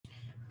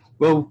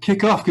Well,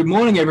 kick off. Good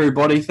morning,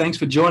 everybody. Thanks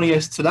for joining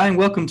us today and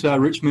welcome to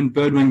our Richmond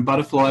Birdwing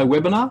Butterfly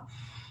webinar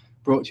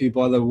brought to you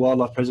by the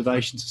Wildlife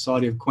Preservation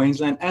Society of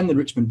Queensland and the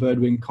Richmond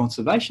Birdwing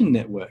Conservation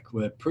Network.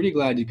 We're pretty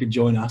glad you could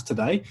join us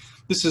today.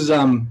 This is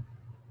going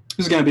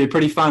to be a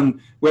pretty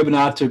fun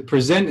webinar to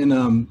present,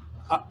 and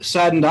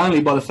saddened only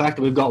by the fact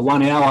that we've got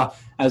 1 hour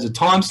as a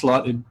time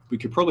slot. We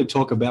could probably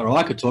talk about, or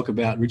I could talk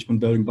about,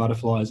 Richmond Birdwing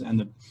butterflies and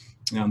the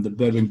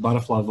birdwing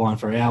butterfly vine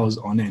for hours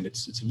on end.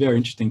 It's a very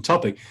interesting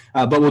topic,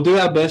 but we'll do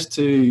our best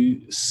to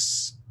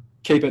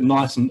keep it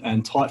nice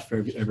and tight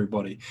for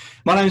everybody.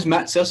 My name is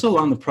Matt Cecil.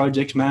 I'm the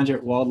project manager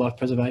at Wildlife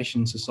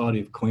Preservation Society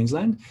of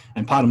Queensland,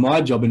 and part of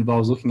my job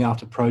involves looking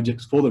after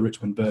projects for the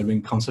Richmond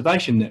Birdwing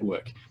Conservation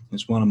Network.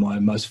 It's one of my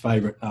most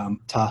favourite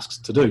tasks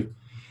to do.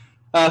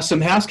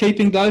 Some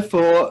housekeeping though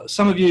for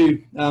some of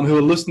you who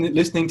are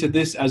listening to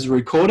this as a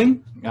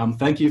recording.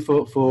 Thank you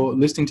for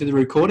listening to the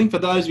recording. For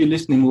those of you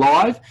listening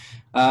live,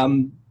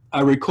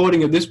 a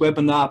recording of this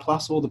webinar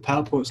plus all the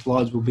PowerPoint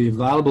slides will be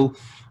available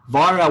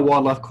via our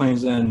Wildlife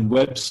Queensland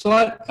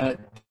website at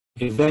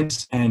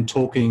Events and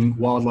Talking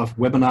Wildlife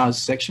Webinars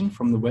section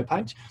from the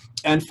webpage.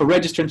 And for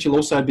registrants, you'll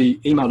also be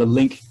emailed a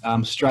link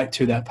straight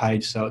to that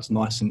page, so it's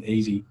nice and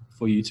easy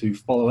for you to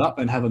follow up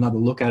and have another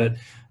look at it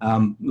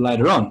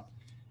later on.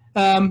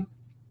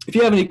 If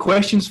you have any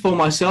questions for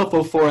myself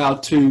or for our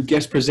two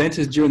guest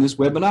presenters during this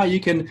webinar,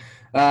 you can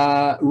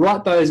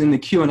write those in the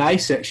Q&A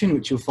section,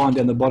 which you'll find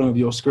down the bottom of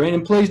your screen.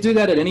 And please do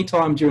that at any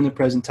time during the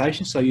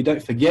presentation so you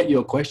don't forget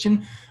your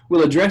question.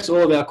 We'll address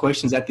all of our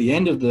questions at the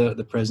end of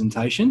the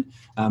presentation,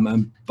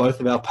 and both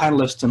of our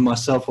panelists and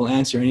myself will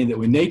answer any that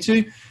we need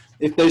to.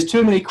 If there's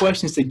too many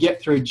questions to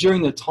get through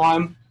during the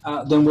time,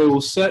 then we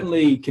will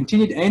certainly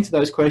continue to answer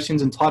those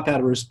questions and type out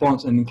a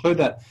response and include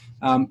that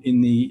in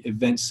the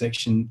events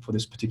section for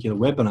this particular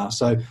webinar.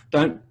 So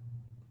don't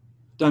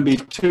be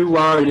too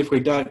worried if we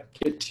don't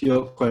get to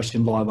your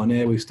question live on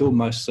air. We still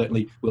most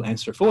certainly will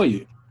answer it for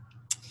you.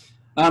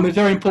 It's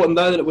very important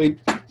though that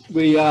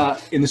we are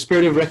in the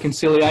spirit of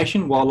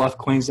reconciliation. Wildlife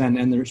Queensland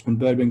and the Richmond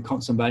Birdwing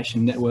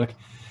Conservation Network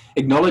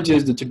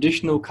acknowledges the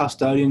traditional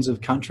custodians of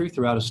country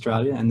throughout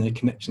Australia and their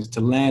connections to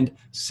land,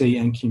 sea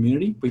and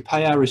community. We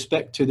pay our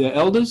respect to their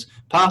elders,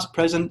 past,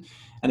 present,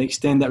 and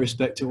extend that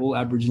respect to all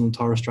Aboriginal and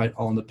Torres Strait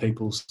Islander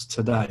peoples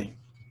today.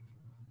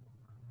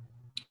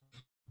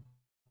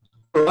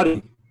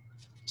 Alrighty.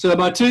 So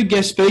my two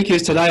guest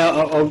speakers today,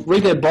 I'll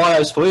read their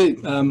bios for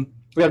you.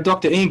 We have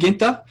Dr. Ian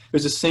Gynther,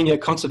 who's a Senior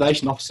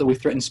Conservation Officer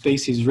with Threatened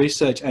Species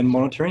Research and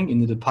Monitoring in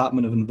the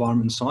Department of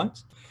Environment and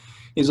Science.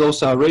 He's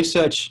also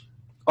a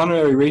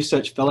Honorary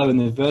Research Fellow in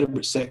the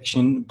Vertebrate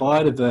Section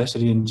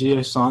Biodiversity and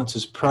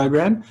Geosciences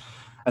Program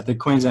at the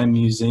Queensland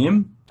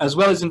Museum, as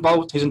well as his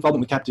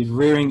involvement with captive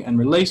rearing and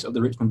release of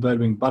the Richmond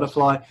Birdwing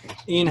butterfly.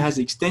 Ian has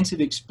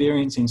extensive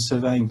experience in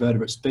surveying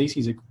vertebrate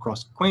species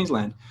across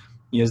Queensland.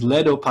 He has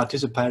led or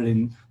participated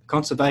in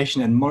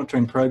conservation and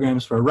monitoring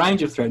programs for a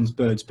range of threatened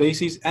bird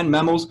species and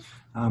mammals,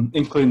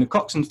 including the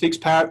cox and fixed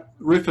parrot,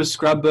 rufous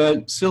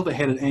scrubbird,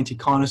 silver-headed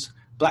antechinus,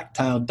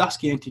 black-tailed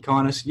dusky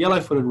antechinus,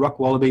 yellow-footed rock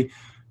wallaby,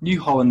 New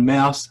Holland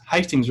mouse,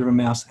 Hastings river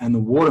mouse, and the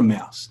water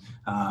mouse.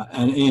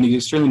 And Ian is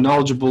extremely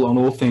knowledgeable on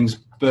all things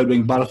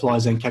birdwing,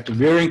 butterflies, and captive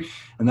rearing,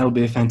 and that'll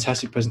be a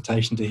fantastic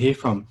presentation to hear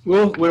from.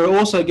 Well, we're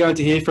also going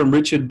to hear from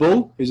Richard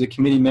Bull, who's a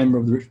committee member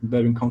of the Richmond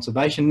Birdwing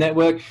Conservation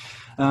Network.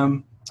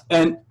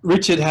 And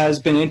Richard has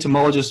been an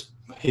entomologist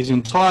his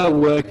entire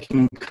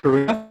working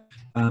career.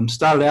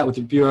 Started out with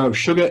the Bureau of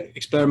Sugar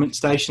Experiment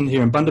Station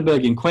here in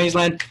Bundaberg in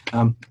Queensland,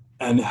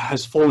 and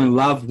has fallen in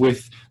love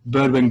with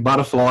birdwing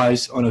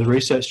butterflies on a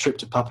research trip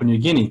to Papua New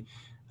Guinea.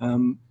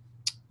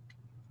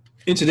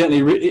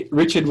 Incidentally,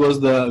 Richard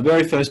was the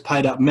very first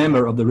paid-up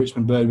member of the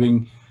Richmond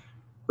Birdwing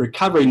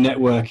Recovery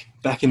Network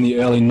back in the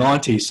early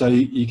 90s, so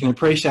you can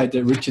appreciate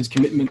that Richard's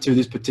commitment to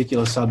this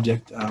particular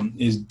subject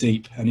is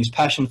deep, and his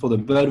passion for the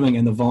birdwing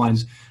and the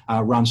vines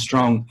runs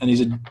strong, and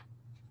he's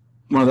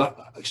one of the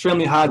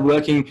extremely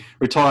hard-working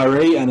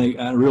retiree and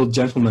a real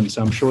gentleman,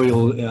 so I'm sure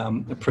you'll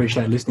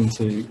appreciate listening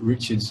to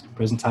Richard's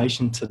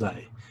presentation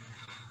today.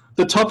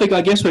 The topic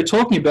I guess we're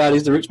talking about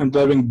is the Richmond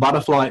Birdwing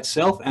butterfly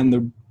itself and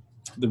the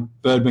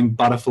birdwing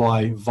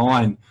butterfly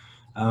vine.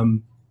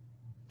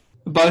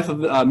 Both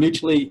are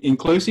mutually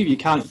inclusive. You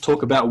can't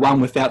talk about one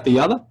without the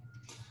other.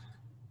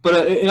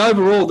 But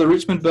overall, the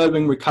Richmond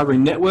Birdwing Recovery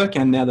Network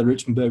and now the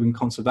Richmond Birdwing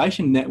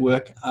Conservation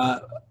Network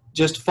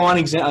just a fine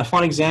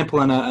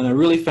example and a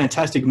really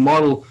fantastic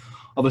model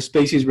of a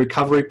species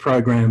recovery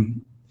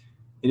program.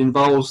 It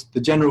involves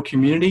the general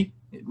community.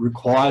 It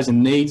requires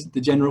and needs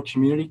the general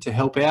community to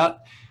help out.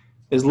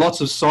 There's lots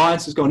of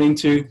science that's gone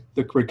into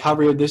the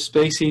recovery of this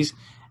species,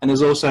 and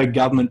there's also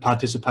government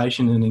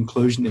participation and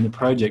inclusion in the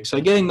project. So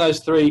getting those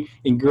three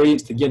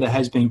ingredients together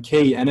has been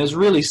key and has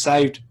really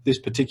saved this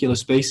particular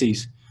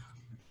species.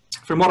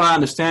 From what I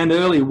understand,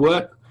 early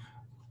work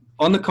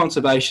on the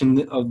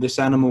conservation of this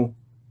animal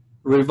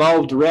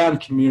revolved around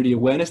community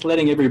awareness,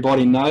 letting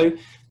everybody know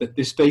that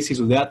this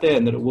species was out there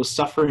and that it was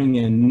suffering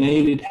and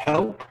needed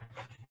help.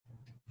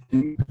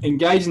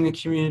 engaging the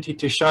community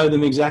to show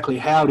them exactly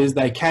how it is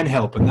they can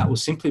help, and that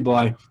was simply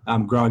by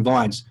growing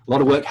vines. A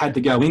lot of work had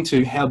to go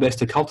into how best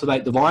to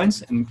cultivate the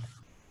vines and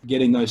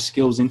getting those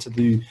skills into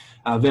the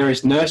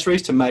various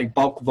nurseries to make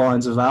bulk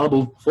vines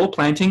available for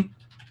planting,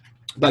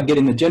 but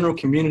getting the general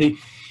community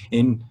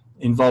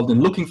involved in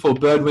looking for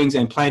birdwings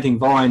and planting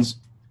vines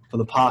for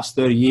the past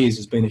 30 years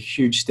has been a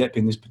huge step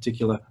in this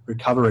particular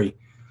recovery.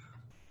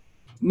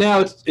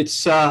 Now it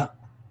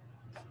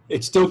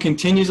still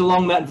continues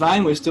along that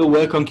vein. We still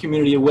work on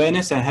community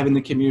awareness and having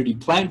the community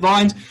plant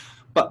vines,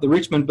 but the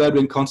Richmond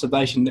Birdwing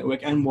Conservation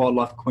Network and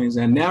Wildlife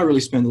Queensland now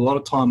really spend a lot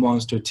of time on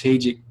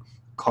strategic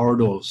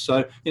corridors.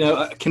 So,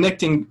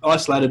 connecting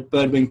isolated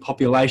birdwing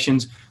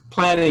populations,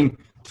 planning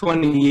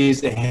 20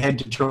 years ahead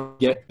to try to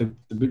get the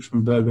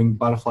Richmond Birdwing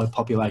butterfly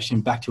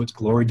population back to its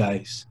glory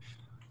days.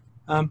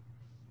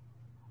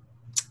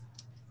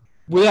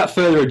 Without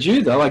further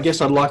ado, though, I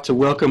guess I'd like to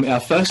welcome our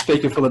first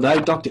speaker for the day,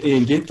 Dr.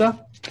 Ian Gynther.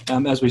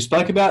 As we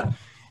spoke about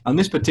on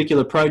this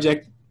particular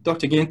project,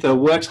 Dr. Gynther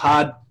works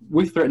hard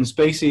with threatened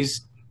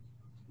species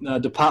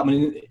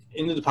department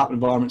in the Department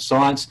of Environment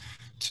Science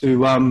to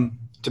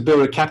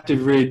build a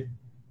captive reared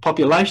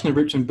population of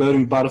Richmond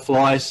birdwing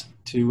butterflies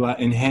to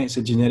enhance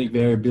the genetic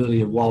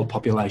variability of wild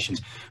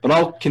populations. But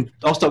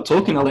I'll stop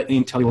talking. I'll let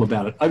Ian tell you all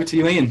about it. Over to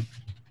you, Ian.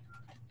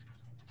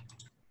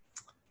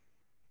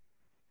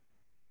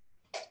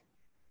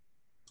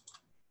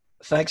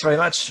 Thanks very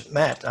much,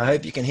 Matt. I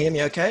hope you can hear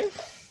me okay.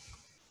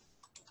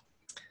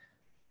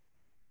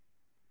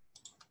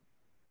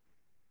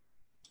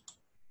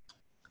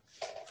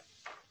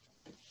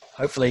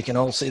 Hopefully you can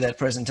all see that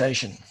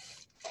presentation.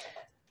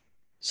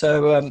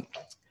 So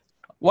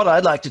what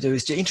I'd like to do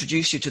is to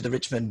introduce you to the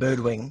Richmond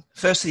birdwing,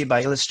 firstly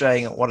by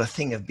illustrating what a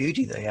thing of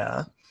beauty they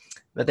are,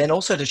 but then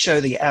also to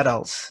show the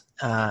adults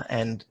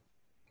and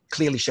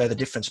clearly show the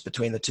difference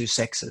between the two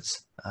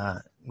sexes,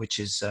 which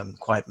is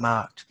quite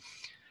marked.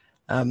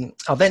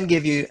 I'll then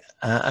give you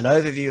an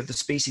overview of the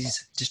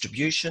species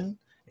distribution,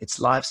 its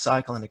life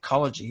cycle and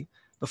ecology,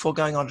 before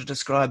going on to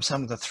describe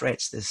some of the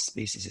threats this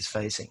species is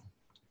facing.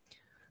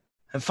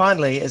 And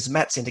finally, as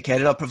Matt's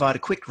indicated, I'll provide a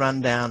quick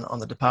rundown on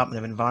the Department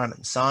of Environment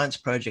and Science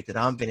project that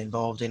I've been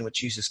involved in,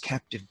 which uses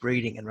captive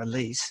breeding and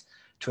release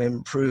to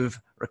improve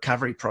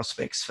recovery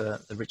prospects for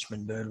the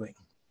Richmond birdwing.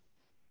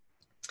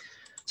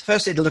 So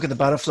firstly, to look at the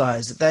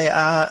butterflies. They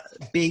are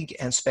big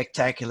and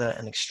spectacular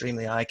and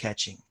extremely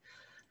eye-catching.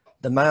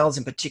 The males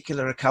in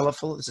particular are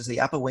colourful. This is the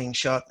upper wing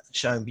shot,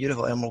 showing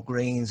beautiful emerald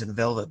greens and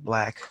velvet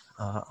black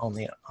on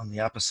the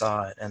upper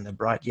side, and the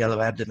bright yellow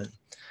abdomen.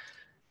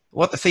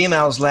 What the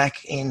females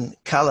lack in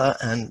colour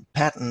and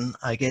pattern,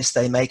 I guess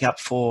they make up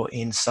for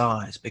in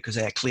size, because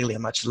they are clearly a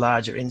much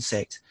larger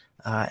insect,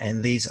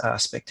 and these are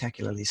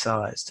spectacularly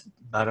sized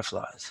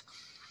butterflies.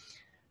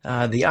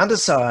 The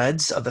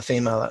undersides of the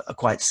female are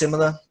quite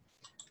similar,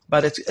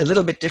 but it's a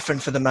little bit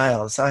different for the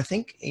males. I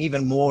think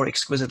even more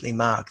exquisitely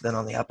marked than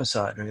on the upper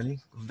side, really.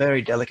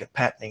 Very delicate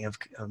patterning of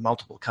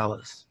multiple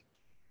colours.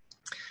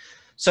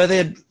 So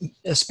they're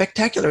as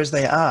spectacular as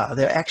they are,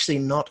 they're actually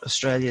not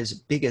Australia's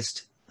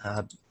biggest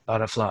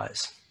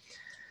butterflies.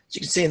 As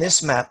you can see in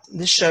this map,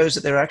 this shows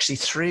that there are actually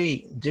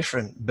 3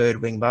 different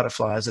birdwing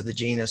butterflies of the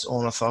genus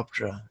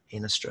Ornithoptera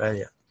in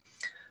Australia.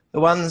 The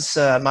ones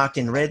marked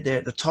in red there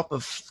at the top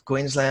of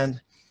Queensland,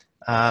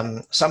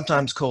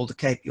 sometimes called the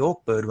Cape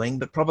York birdwing,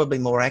 but probably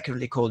more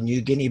accurately called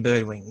New Guinea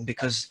birdwing,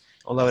 because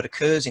although it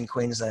occurs in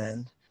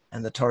Queensland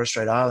and the Torres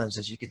Strait Islands,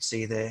 as you can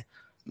see there,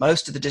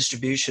 most of the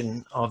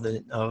distribution of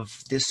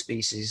this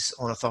species,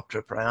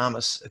 Ornithoptera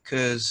priamus,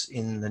 occurs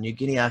in the New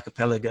Guinea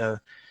archipelago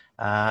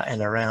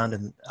and around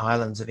in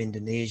islands of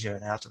Indonesia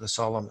and out to the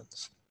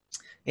Solomons.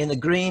 In the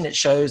green, it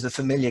shows the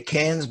familiar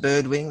Cairns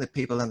birdwing that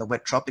people in the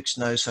wet tropics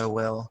know so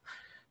well,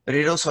 but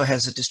it also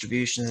has a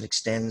distribution that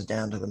extends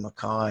down to the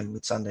Mackay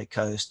with Sunday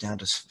Coast down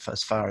to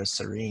as far as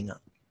Serena.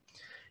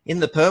 In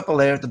the purple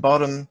there at the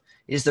bottom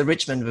is the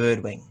Richmond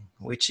birdwing,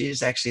 which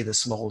is actually the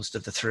smallest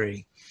of the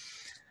 3.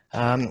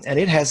 And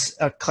it has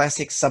a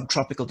classic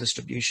subtropical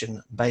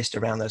distribution based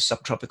around those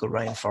subtropical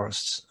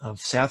rainforests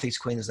of southeast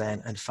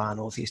Queensland and far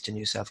northeastern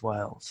New South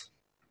Wales.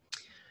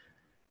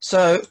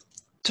 So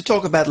to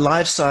talk about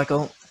life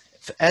cycle,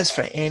 as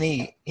for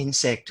any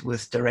insect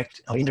with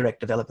direct or indirect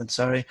development,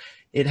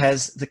 it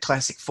has the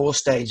classic 4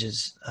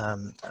 stages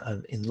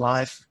in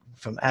life,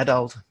 from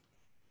adult,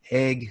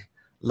 egg,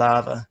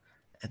 larva,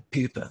 and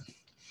pupa.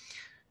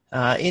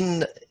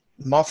 In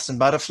moths and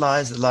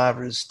butterflies, the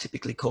larva is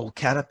typically called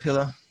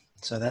caterpillar.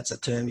 So that's a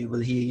term you will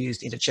hear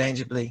used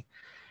interchangeably.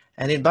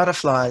 And in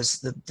butterflies,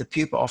 the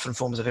pupa often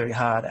forms a very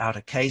hard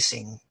outer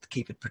casing to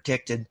keep it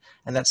protected,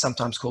 and that's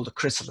sometimes called a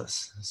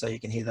chrysalis. So you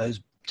can hear those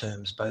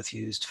terms both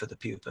used for the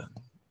pupa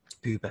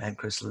and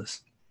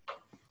chrysalis.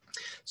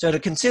 So to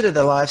consider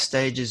the life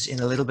stages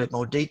in a little bit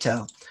more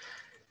detail,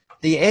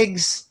 the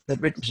eggs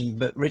that Richmond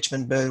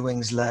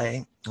birdwings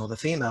lay, or the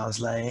females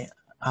lay,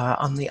 are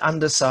on the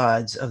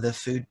undersides of the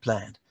food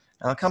plant.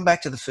 And I'll come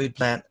back to the food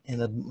plant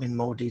in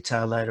more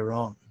detail later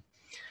on.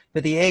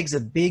 But the eggs are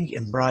big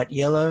and bright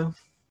yellow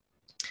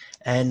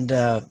and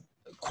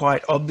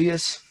quite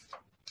obvious.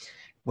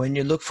 when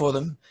you look for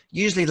them,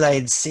 usually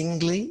laid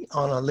singly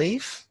on a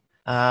leaf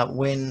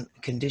when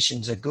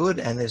conditions are good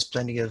and there's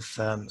plenty of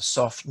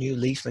soft new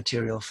leaf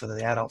material for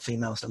the adult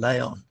females to lay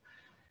on.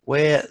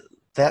 Where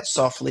that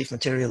soft leaf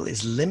material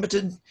is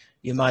limited,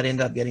 you might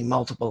end up getting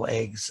multiple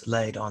eggs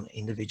laid on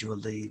individual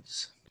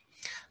leaves.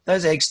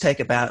 Those eggs take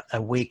about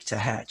a week to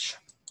hatch.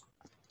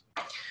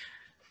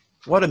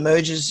 What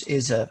emerges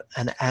is a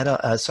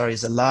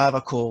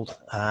larva called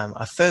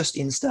a first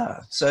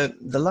instar. So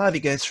the larvae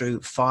go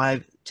through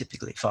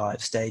typically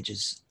five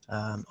stages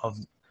of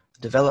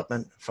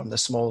development, from the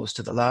smallest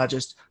to the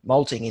largest,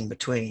 molting in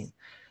between.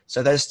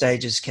 So those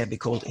stages can be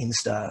called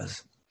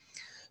instars.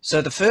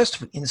 So the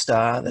first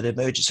instar that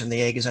emerges from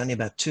the egg is only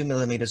about 2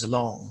 millimeters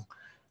long.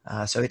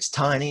 So it's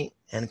tiny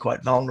and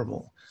quite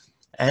vulnerable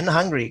and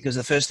hungry, because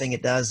the first thing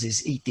it does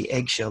is eat the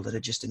eggshell that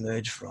it just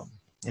emerged from,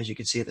 as you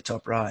can see at the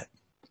top right.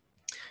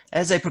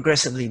 As they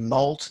progressively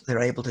molt, they're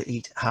able to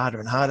eat harder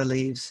and harder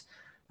leaves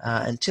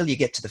until you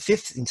get to the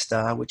fifth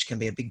instar, which can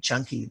be a big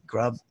chunky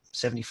grub,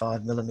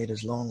 75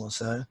 millimeters long or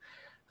so,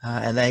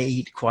 and they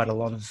eat quite a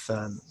lot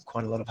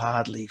of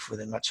hard leaf with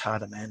their much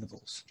harder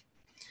mandibles.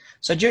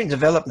 So during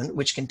development,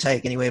 which can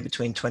take anywhere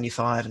between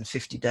 25 and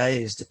 50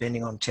 days,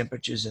 depending on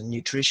temperatures and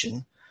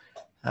nutrition,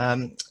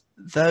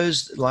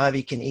 those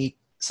larvae can eat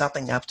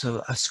something up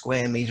to a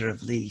square meter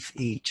of leaf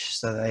each,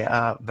 so they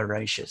are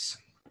voracious.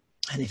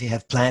 And if you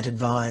have planted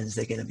vines,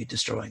 they're going to be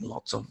destroying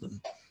lots of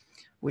them,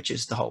 which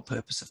is the whole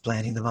purpose of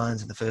planting the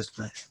vines in the first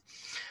place.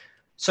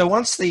 So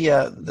once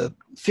the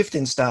fifth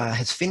instar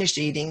has finished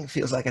eating,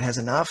 feels like it has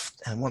enough,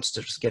 and wants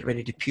to get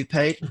ready to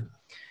pupate,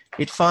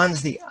 it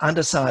finds the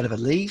underside of a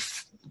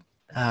leaf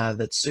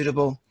that's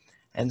suitable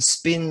and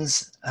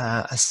spins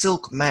a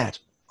silk mat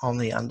on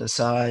the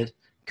underside,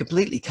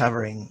 completely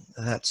covering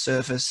that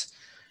surface.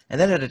 And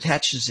then it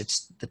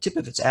attaches the tip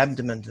of its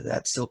abdomen to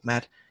that silk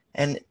mat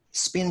and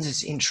spins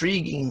this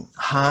intriguing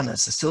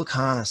harness, a silk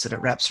harness that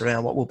it wraps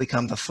around what will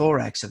become the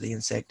thorax of the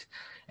insect,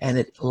 and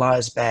it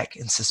lies back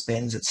and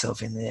suspends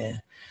itself in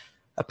there.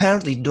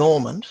 Apparently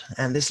dormant,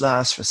 and this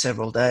lasts for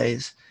several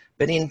days,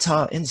 but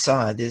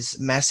inside there's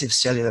massive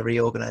cellular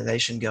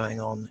reorganization going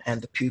on,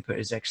 and the pupa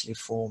is actually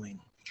forming.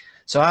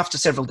 So after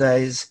several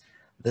days,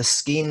 the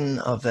skin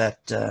of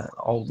that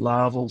old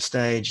larval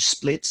stage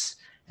splits,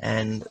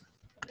 and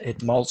it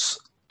molts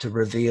to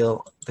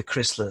reveal the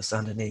chrysalis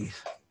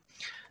underneath.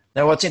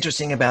 Now, what's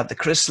interesting about the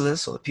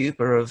chrysalis, or the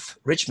pupa of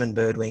Richmond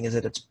birdwing, is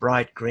that it's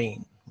bright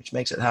green, which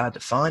makes it hard to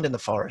find in the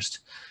forest.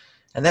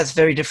 And that's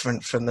very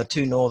different from the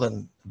two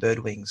northern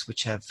birdwings,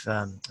 which have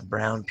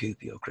brown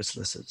pupae or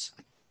chrysalises.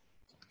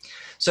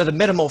 So the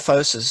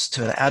metamorphosis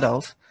to an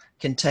adult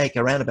can take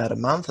around about a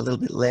month, a little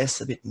bit less,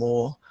 a bit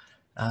more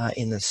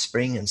in the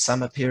spring and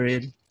summer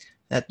period.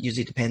 That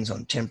usually depends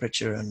on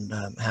temperature and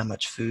how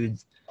much food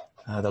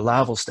the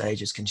larval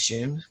stage is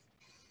consumed.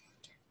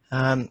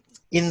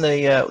 In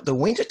the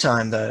winter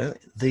time, though,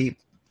 the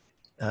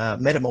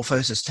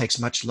metamorphosis takes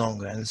much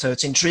longer, and so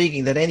it's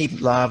intriguing that any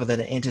larva that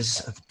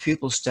enters a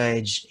pupal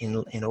stage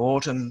in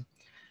autumn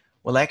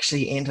will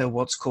actually enter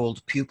what's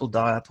called pupal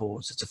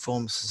diapause. It's a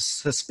form of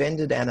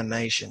suspended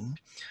animation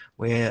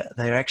where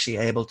they're actually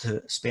able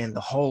to spend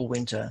the whole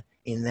winter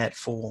in that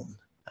form,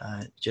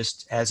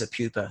 just as a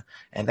pupa,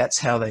 and that's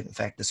how in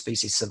fact the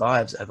species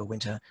survives over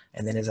winter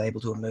and then is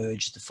able to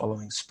emerge the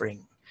following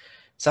spring.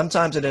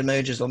 Sometimes it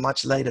emerges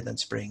much later than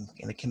spring,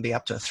 and it can be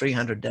up to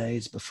 300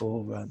 days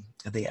before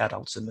the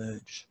adults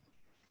emerge.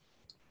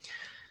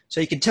 So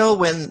you can tell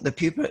when the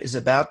pupa is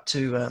about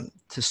to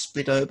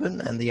split open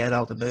and the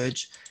adult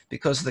emerge,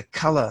 because the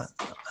color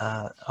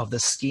of the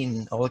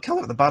skin, or the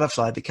color of the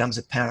butterfly, becomes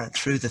apparent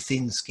through the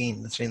thin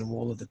skin, the thin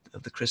wall of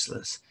the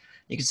chrysalis.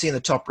 You can see in the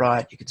top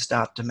right, you can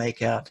start to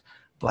make out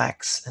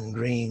blacks and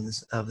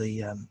greens of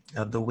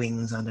the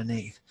wings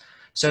underneath.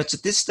 So it's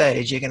at this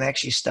stage you can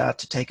actually start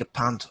to take a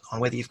punt on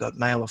whether you've got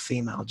male or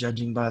female,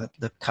 judging by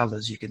the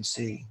colors you can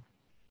see.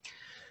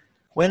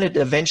 When it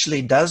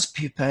eventually does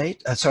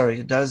pupate,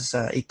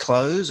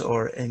 eclose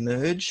or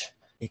emerge,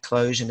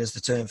 eclosion is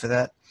the term for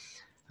that,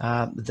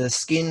 the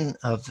skin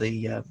of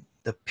the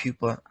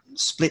pupa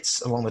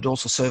splits along the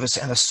dorsal surface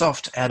and a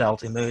soft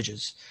adult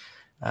emerges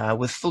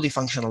with fully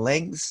functional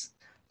legs,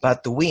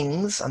 but the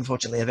wings,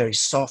 unfortunately, are very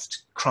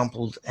soft,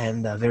 crumpled,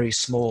 and very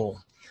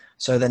small.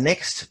 So the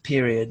next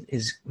period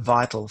is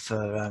vital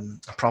for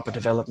proper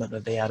development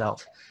of the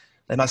adult.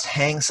 They must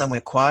hang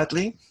somewhere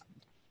quietly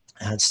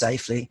and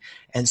safely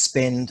and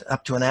spend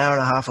up to an hour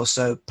and a half or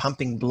so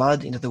pumping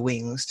blood into the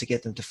wings to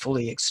get them to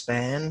fully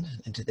expand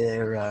into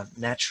their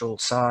natural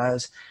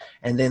size.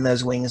 And then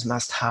those wings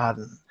must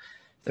harden.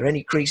 If there are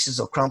any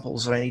creases or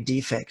crumples or any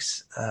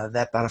defects,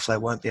 that butterfly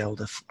won't be able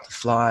to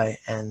fly,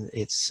 and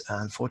it's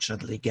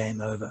unfortunately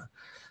game over.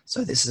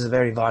 So this is a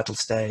very vital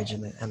stage,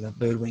 and the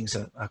birdwings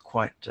are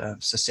quite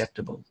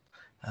susceptible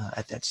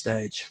at that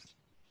stage.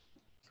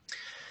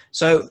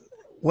 So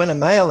when a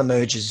male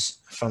emerges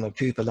from a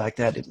pupa like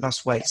that, it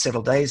must wait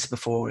several days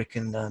before it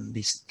can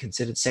be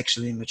considered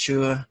sexually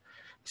mature.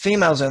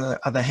 Females, on the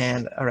other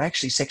hand, are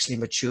actually sexually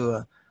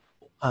mature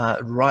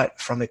right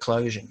from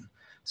eclosion.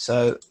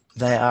 So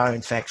they are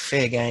in fact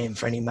fair game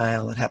for any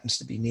male that happens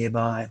to be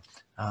nearby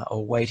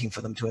or waiting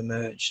for them to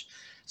emerge.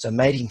 So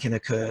mating can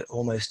occur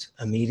almost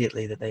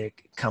immediately that they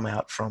come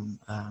out from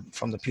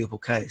the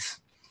pupal case.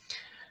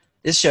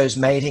 This shows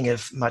mating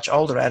of much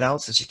older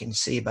adults, as you can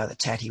see by the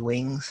tatty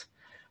wings.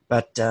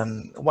 But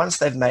once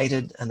they've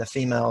mated and the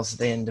females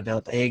then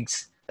develop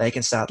eggs, they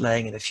can start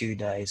laying in a few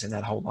days, and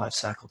that whole life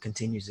cycle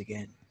continues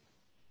again.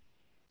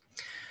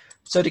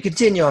 So to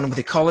continue on with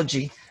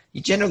ecology,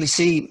 you generally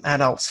see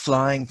adults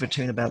flying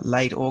between about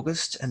late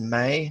August and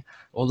May,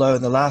 although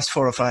in the last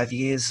 4 or 5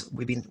 years,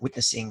 we've been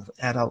witnessing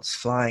adults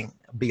flying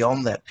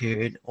beyond that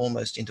period,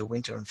 almost into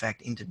winter, in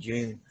fact, into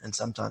June and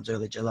sometimes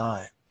early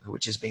July,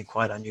 which has been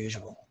quite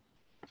unusual.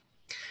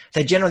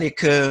 They generally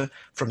occur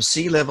from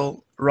sea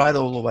level right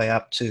all the way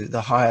up to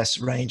the highest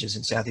ranges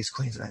in southeast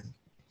Queensland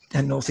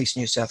and northeast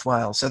New South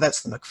Wales. So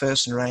that's the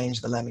McPherson Range,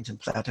 the Lamington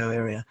Plateau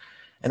area,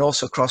 and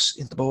also across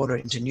the border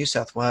into New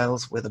South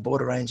Wales, where the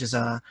border ranges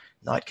are,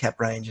 nightcap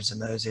ranges in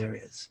those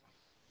areas.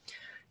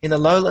 In the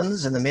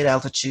lowlands and the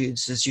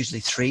mid-altitudes, there's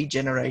usually 3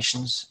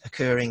 generations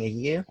occurring a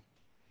year.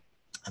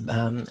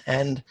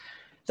 And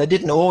they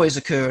didn't always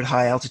occur at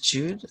high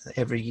altitude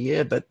every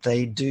year, but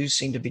they do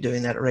seem to be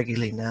doing that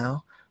regularly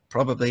now,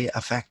 probably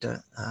a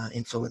factor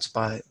influenced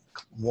by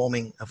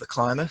warming of the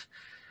climate.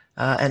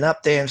 And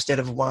up there, instead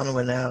of 1,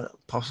 we're now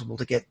possible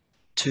to get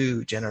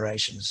 2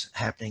 generations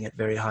happening at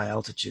very high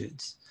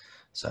altitudes.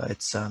 So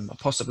it's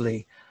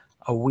possibly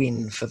a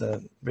win for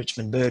the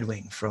Richmond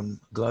Birdwing from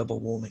global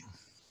warming.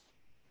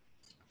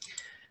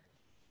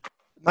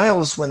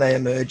 Males, when they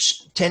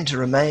emerge, tend to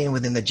remain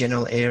within the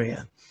general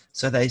area.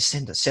 So they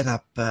tend to set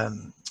up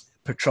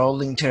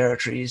patrolling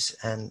territories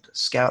and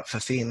scout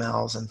for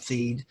females and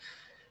feed.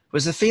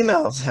 Whereas the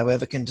females,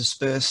 however, can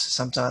disperse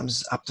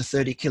sometimes up to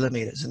 30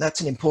 kilometres. And that's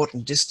an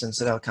important distance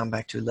that I'll come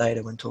back to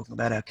later when talking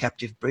about our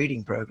captive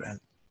breeding program.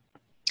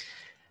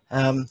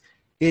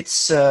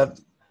 It's a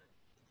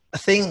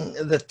thing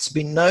that's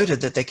been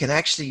noted that they can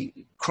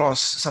actually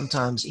cross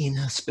sometimes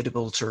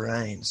inhospitable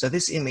terrain. So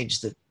this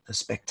image, that a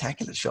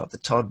spectacular shot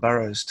that Todd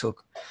Burrows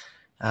took,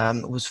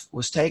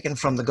 was taken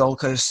from the Gold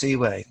Coast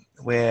Seaway,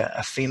 where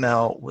a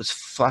female was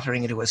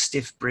fluttering into a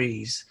stiff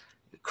breeze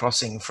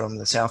crossing from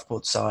the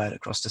Southport side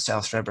across to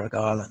South Stradbroke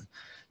Island.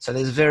 So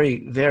there's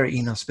very, very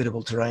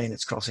inhospitable terrain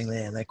it's crossing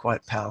there, and they're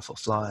quite powerful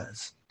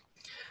flyers.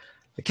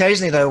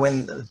 Occasionally, though,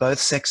 when both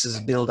sexes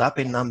build up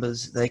in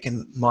numbers, they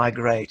can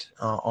migrate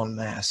en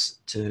masse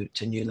to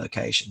new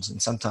locations and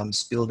sometimes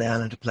spill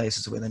down into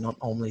places where they're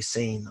not normally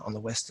seen on the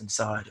western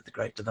side of the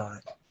Great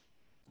Divide.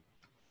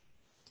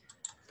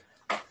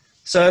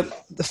 So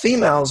the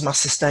females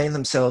must sustain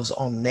themselves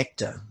on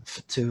nectar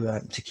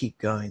to keep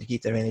going, to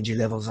keep their energy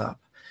levels up.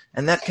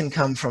 And that can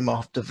come from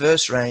a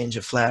diverse range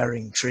of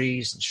flowering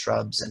trees and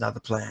shrubs and other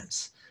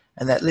plants.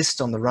 And that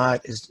list on the right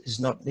is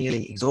not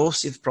nearly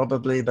exhaustive,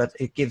 probably, but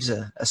it gives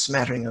a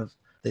smattering of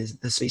the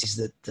species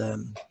that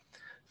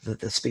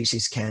the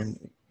species can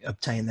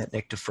obtain that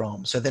nectar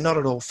from. So they're not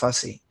at all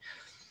fussy.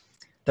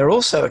 They're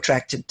also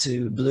attracted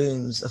to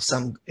blooms of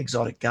some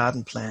exotic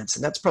garden plants,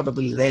 and that's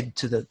probably led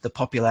to the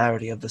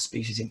popularity of the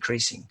species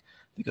increasing,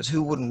 because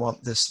who wouldn't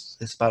want this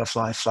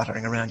butterfly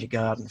fluttering around your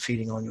garden,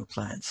 feeding on your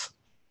plants?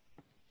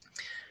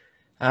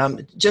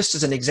 Just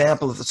as an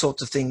example of the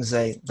sorts of things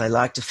they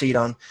like to feed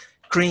on,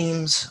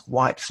 creams,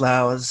 white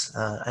flowers,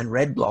 and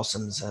red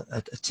blossoms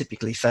are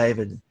typically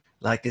favoured,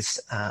 like this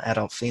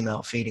adult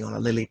female feeding on a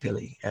lily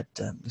pilly.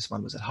 This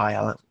one was at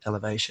high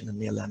elevation and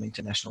near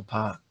Lamington National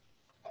Park.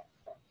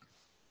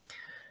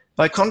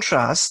 By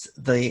contrast,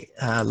 the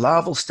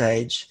larval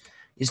stage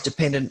is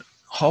dependent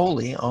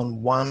wholly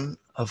on one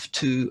of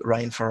 2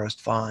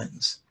 rainforest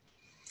vines.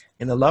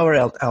 In the lower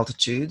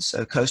altitudes,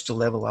 so coastal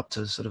level up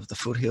to sort of the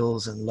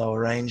foothills and lower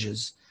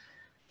ranges,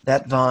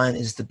 that vine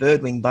is the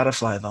birdwing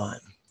butterfly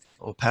vine,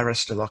 or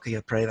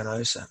Parastolochia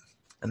praevenosa,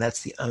 and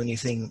that's the only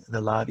thing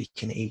the larvae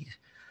can eat.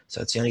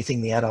 So it's the only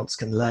thing the adults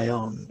can lay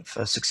on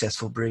for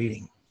successful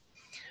breeding.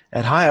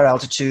 At higher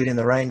altitude in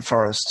the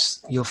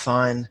rainforests, you'll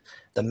find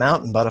the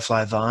mountain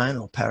butterfly vine,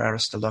 or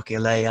Parastolochia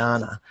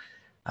leyana.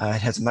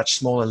 It has a much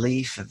smaller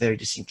leaf, a very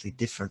distinctly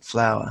different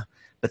flower,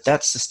 but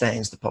that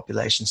sustains the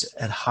populations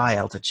at high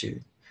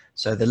altitude.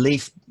 So the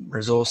leaf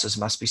resources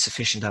must be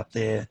sufficient up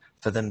there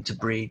for them to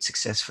breed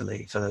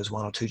successfully for those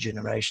 1 or 2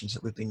 generations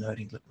that we've been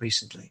noting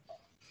recently.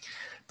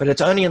 But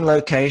it's only in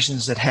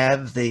locations that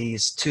have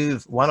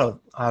one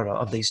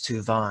of these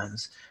 2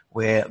 vines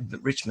where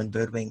Richmond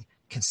Birdwing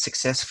can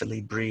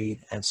successfully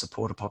breed and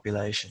support a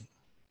population.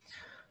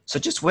 So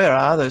just where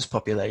are those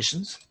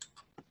populations?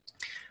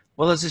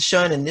 Well, as is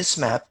shown in this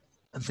map,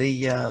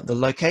 the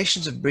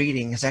locations of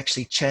breeding has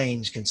actually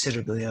changed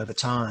considerably over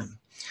time.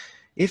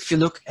 If you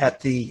look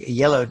at the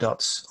yellow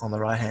dots on the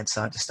right-hand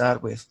side to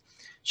start with,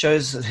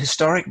 shows the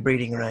historic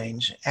breeding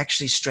range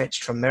actually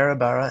stretched from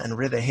Maryborough and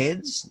River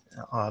Heads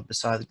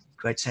beside the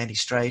Great Sandy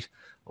Strait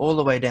all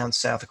the way down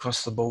south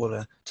across the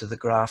border to the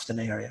Grafton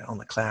area on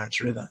the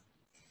Clarence River.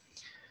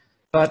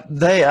 But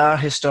they are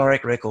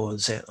historic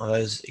records,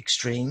 those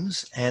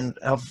extremes, and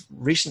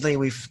recently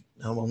we've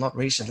well, not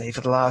recently,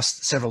 for the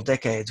last several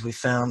decades, we've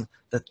found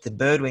that the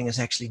birdwing has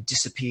actually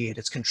disappeared.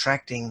 It's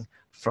contracting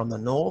from the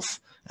north,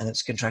 and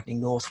it's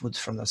contracting northwards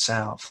from the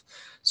south.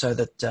 So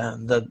that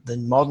the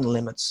modern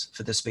limits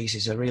for the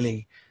species are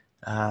really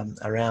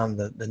around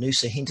the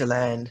Noosa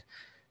hinterland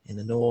in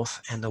the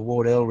north and the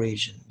Wardell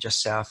region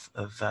just south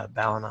of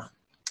Ballina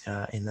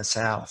in the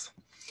south.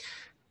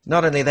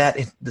 Not only that,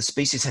 the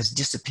species has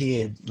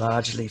disappeared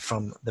largely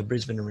from the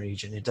Brisbane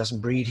region. It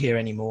doesn't breed here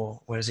anymore,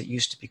 whereas it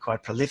used to be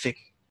quite prolific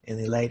in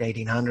the late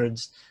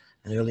 1800s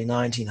and early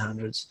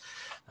 1900s.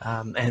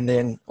 And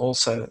then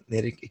also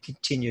that it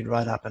continued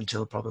right up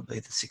until probably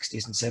the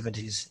 60s and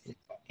 70s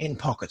in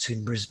pockets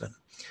in Brisbane.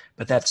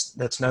 But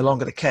that's no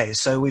longer the case.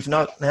 So we've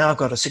now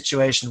got a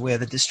situation where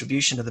the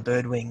distribution of the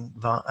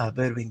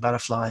birdwing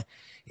butterfly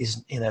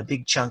is in a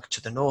big chunk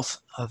to the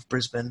north of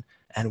Brisbane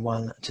and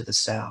one to the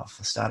south,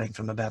 starting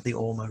from about the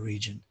Ormo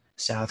region,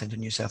 south into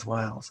New South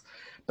Wales.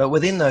 But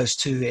within those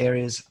two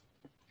areas,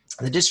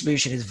 the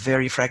distribution is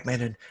very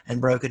fragmented and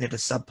broken into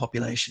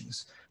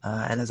subpopulations.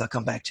 And as I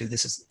come back to,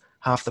 this is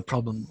half the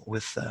problem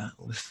with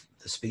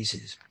the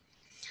species.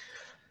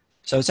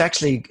 So it's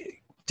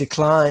actually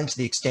declined to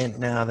the extent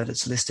now that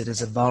it's listed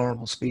as a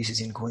vulnerable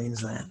species in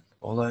Queensland,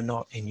 although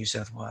not in New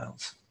South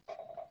Wales.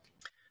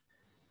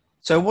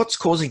 So what's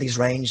causing these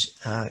range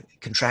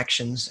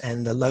contractions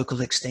and the local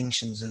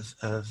extinctions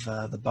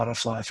of the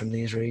butterfly from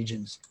these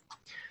regions?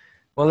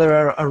 Well, there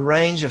are a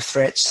range of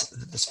threats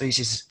that the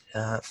species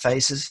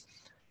faces.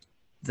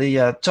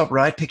 The top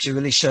right picture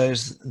really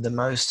shows the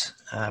most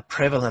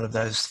prevalent of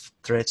those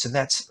threats, and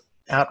that's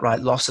outright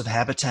loss of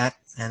habitat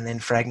and then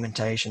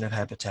fragmentation of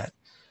habitat.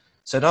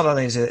 So not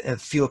only is there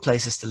fewer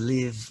places to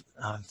live,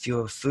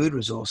 fewer food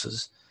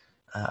resources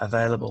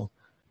available,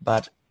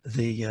 but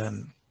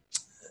the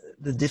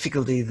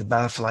difficulty the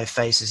butterfly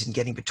faces in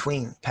getting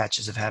between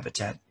patches of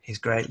habitat is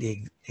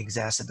greatly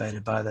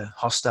exacerbated by the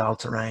hostile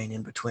terrain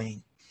in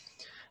between.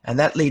 And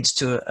that leads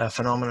to a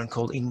phenomenon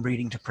called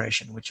inbreeding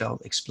depression, which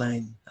I'll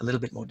explain a little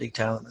bit more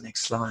detail in the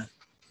next slide.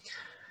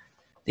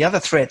 The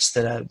other threats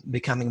that are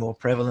becoming more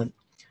prevalent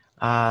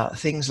are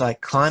things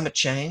like climate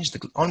change,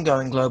 the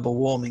ongoing global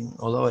warming.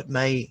 Although it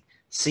may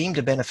seem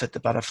to benefit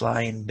the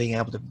butterfly in being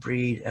able to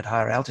breed at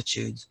higher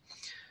altitudes,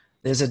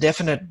 there's a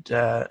definite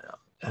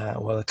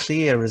well, a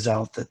clear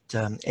result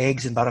that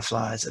eggs in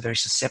butterflies are very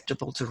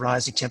susceptible to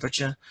rising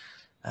temperature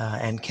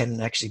and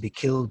can actually be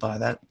killed by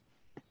that.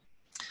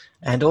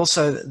 And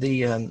also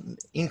the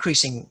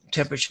increasing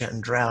temperature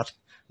and drought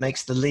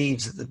makes the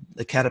leaves that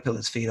the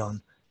caterpillars feed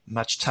on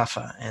much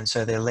tougher, and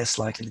so they're less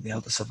likely to be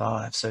able to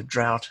survive. So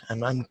drought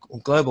and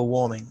global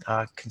warming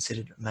are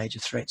considered major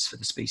threats for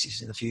the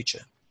species in the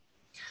future.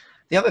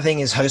 The other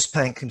thing is host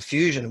plant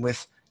confusion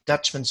with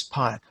Dutchman's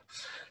pipe.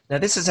 Now,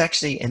 this is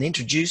actually an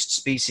introduced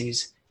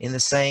species in the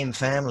same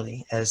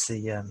family as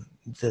the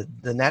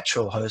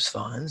natural host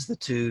vines, the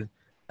two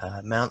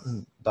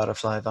mountain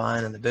butterfly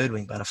vine and the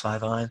birdwing butterfly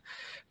vine.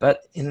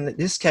 But in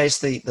this case,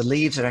 the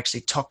leaves are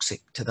actually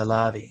toxic to the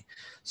larvae.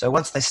 So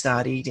once they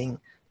start eating,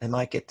 they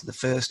might get to the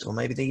first or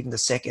maybe even the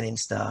second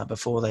instar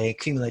before they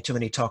accumulate too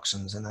many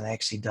toxins and they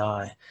actually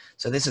die.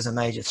 So this is a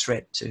major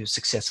threat to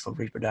successful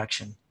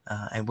reproduction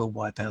and will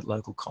wipe out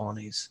local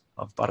colonies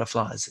of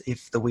butterflies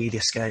if the weed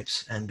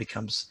escapes and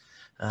becomes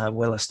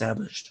well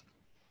established.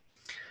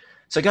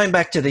 So going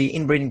back to the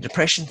inbreeding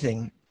depression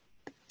thing,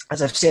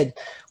 as I've said,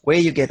 where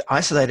you get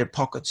isolated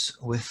pockets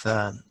with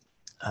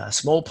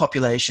small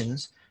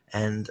populations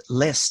and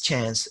less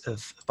chance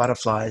of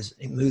butterflies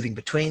moving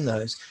between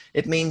those,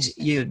 it means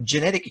your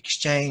genetic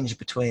exchange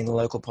between the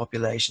local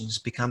populations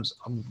becomes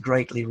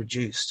greatly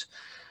reduced.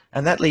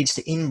 And that leads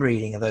to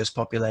inbreeding of those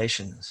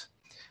populations.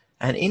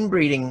 And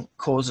inbreeding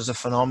causes a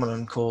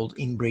phenomenon called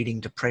inbreeding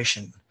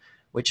depression,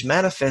 which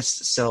manifests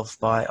itself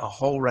by a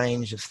whole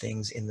range of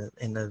things in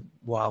the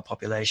wild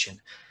population.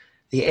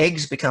 The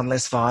eggs become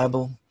less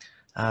viable.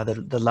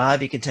 The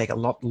larvae can take a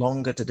lot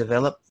longer to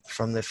develop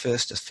from the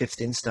first to fifth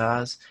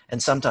instars,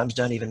 and sometimes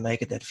don't even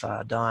make it that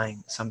far,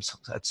 dying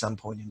at some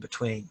point in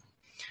between.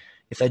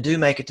 If they do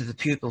make it to the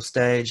pupal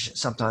stage,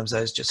 sometimes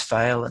those just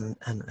fail and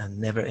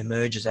never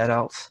emerge as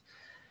adults.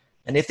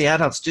 And if the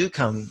adults do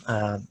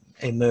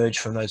emerge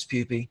from those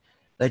pupae,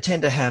 they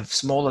tend to have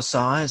smaller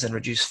size and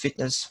reduced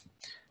fitness,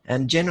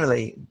 and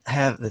generally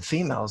the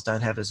females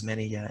don't have as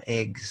many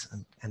eggs.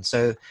 And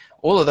so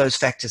all of those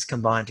factors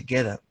combined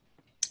together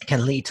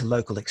can lead to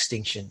local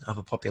extinction of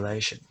a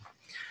population.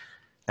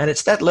 And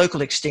it's that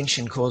local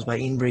extinction caused by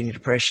inbreeding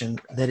depression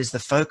that is the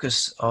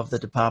focus of the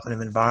Department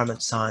of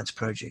Environment Science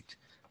project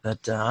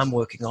that I'm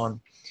working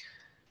on.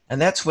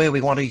 And that's where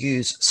we want to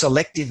use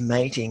selective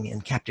mating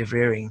and captive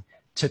rearing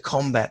to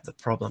combat the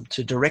problem,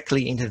 to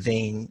directly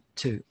intervene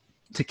to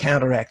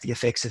counteract the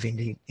effects of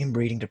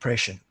inbreeding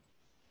depression.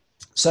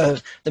 So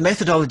the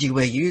methodology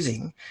we're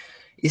using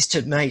is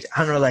to mate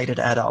unrelated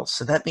adults.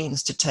 So that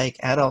means to take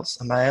adults,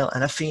 a male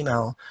and a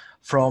female,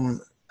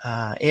 from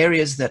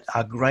areas that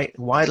are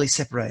widely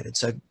separated.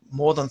 So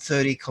more than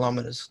 30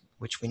 kilometers,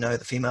 which we know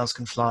the females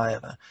can fly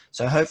over.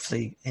 So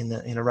hopefully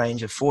in a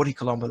range of 40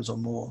 kilometers or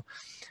more.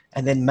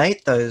 and then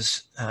mate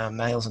those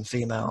males and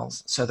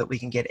females so that we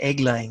can get egg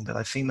laying by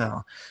the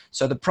female.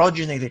 So the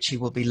progeny that she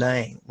will be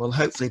laying will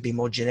hopefully be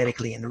more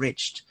genetically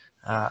enriched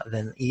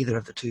than either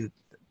of the two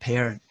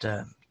parent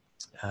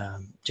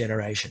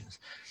generations.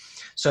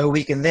 So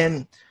we can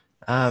then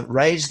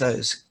raise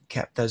those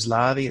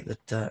larvae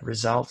that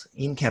result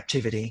in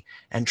captivity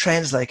and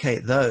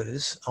translocate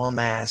those en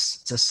masse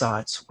to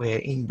sites where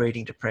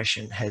inbreeding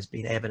depression has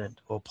been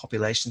evident or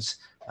populations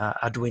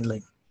are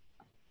dwindling.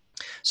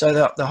 So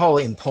the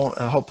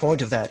whole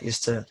point of that is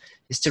to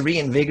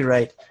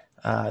reinvigorate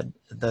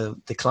the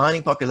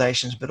declining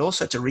populations, but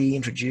also to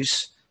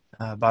reintroduce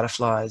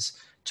butterflies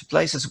to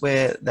places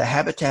where the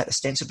habitat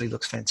ostensibly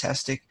looks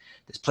fantastic.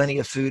 There's plenty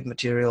of food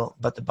material,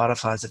 but the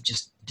butterflies have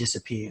just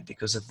disappeared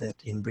because of that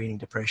inbreeding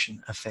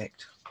depression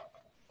effect.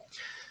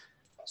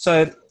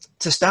 So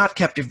to start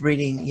captive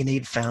breeding, you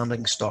need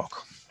foundling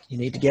stock. You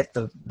need to get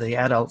the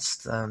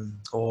adults,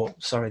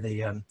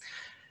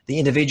 the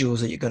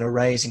individuals that you're going to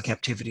raise in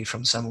captivity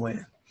from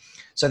somewhere.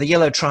 So the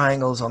yellow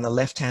triangles on the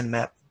left-hand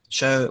map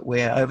show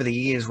where over the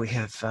years we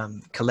have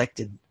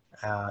collected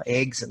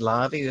eggs and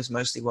larvae is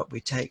mostly what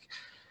we take.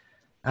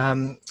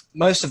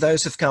 Most of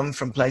those have come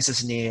from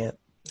places near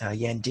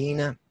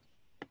Yandina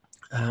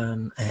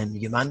and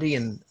Yamundi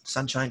and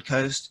Sunshine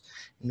Coast,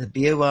 in the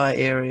Biawai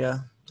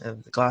area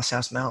of the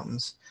Glasshouse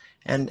Mountains,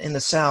 and in the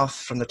south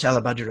from the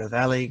Tallabudgera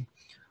Valley,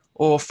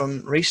 or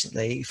from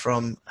recently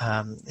from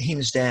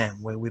Hinge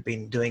Dam, where we've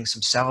been doing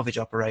some salvage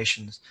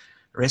operations,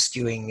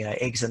 rescuing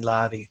eggs and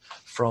larvae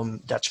from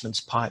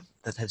Dutchman's pipe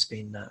that has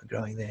been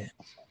growing there.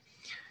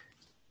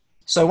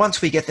 So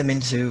once we get them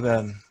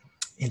into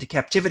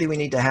captivity, we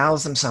need to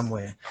house them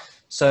somewhere.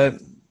 So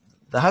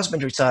the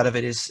husbandry side of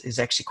it is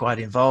actually quite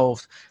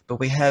involved, but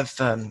we have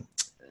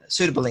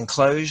suitable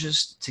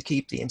enclosures to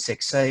keep the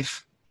insects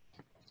safe.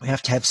 We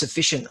have to have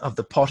sufficient of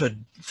the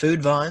potted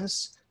food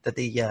vines that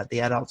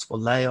the adults will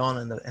lay on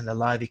and the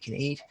larvae can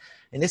eat.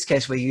 In this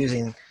case, we're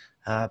using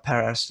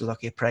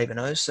Parastolochia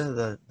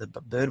pravinosa, the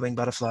birdwing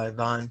butterfly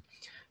vine,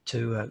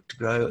 to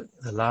grow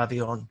the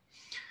larvae on.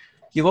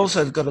 You've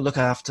also got to look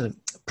after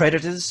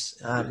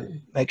predators,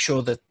 make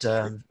sure that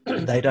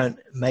they don't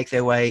make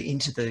their way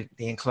into the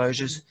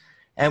enclosures.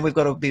 And we've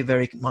got to be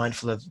very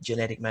mindful of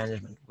genetic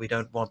management. We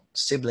don't want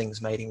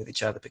siblings mating with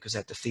each other because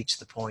that defeats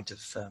the point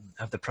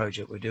of the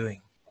project we're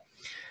doing.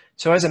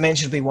 So as I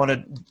mentioned, we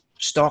wanted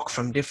stock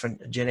from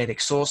different genetic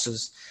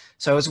sources.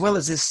 So as well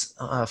as this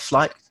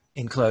flight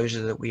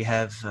enclosure that we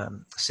have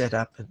set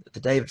up at the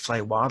David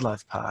Flay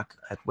Wildlife Park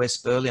at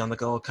West Burleigh on the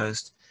Gold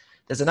Coast,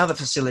 there's another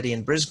facility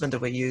in Brisbane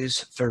that we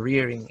use for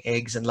rearing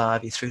eggs and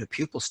larvae through the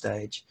pupal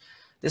stage.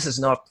 This is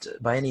not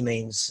by any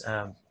means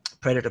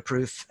predator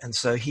proof, and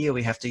so here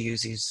we have to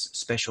use these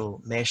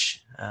special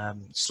mesh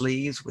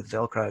sleeves with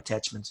Velcro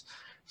attachments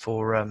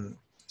for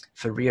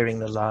rearing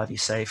the larvae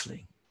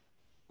safely.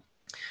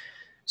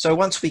 So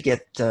once we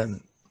get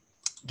them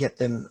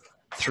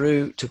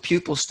through to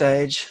pupal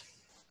stage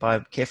by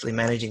carefully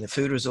managing the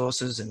food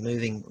resources and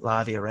moving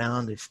larvae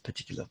around if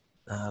particular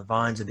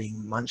vines are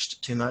being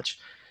munched too much,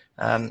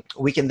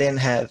 we can then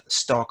have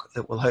stock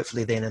that will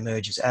hopefully then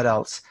emerge as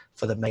adults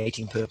for the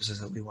mating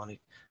purposes that we want,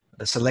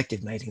 the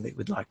selective mating that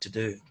we'd like to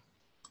do.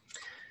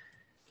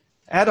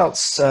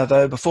 Adults,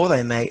 though, before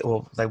they mate,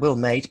 or they will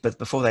mate, but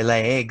before they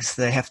lay eggs,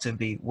 they have to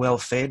be well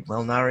fed,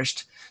 well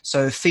nourished.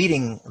 So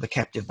feeding the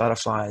captive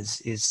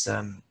butterflies is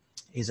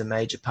a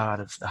major part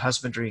of the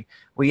husbandry.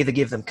 We either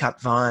give them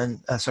cut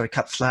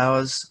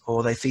flowers,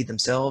 or they feed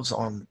themselves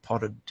on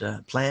potted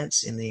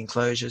plants in the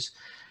enclosures.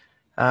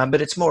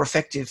 But it's more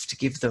effective to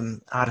give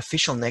them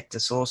artificial nectar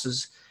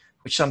sources,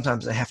 which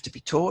sometimes they have to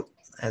be taught,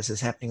 as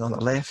is happening on the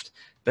left.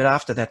 But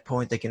after that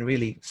point, they can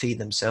really feed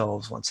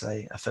themselves once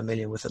they are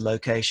familiar with the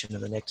location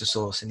of the nectar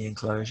source in the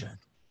enclosure.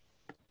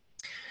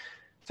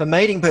 For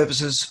mating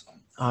purposes,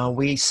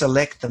 we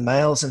select the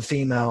males and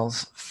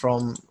females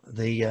from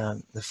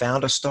the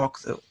founder stock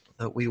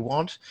that we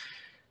want.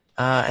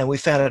 And we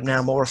found it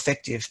now more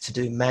effective to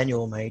do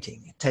manual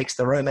mating. It takes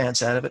the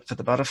romance out of it for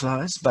the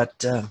butterflies,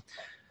 but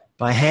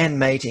by hand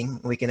mating,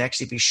 we can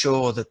actually be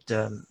sure that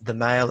the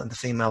male and the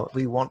female that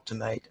we want to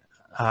mate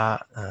are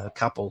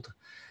coupled.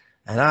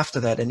 And after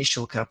that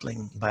initial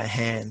coupling by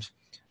hand,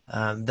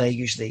 they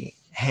usually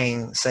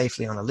hang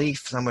safely on a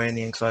leaf somewhere in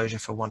the enclosure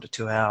for 1 to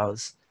 2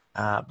 hours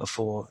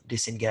before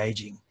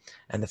disengaging.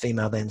 And the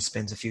female then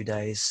spends a few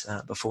days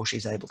before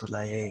she's able to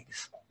lay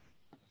eggs.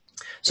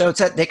 So it's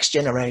that next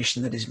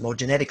generation that is more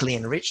genetically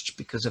enriched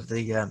because of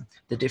the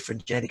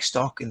different genetic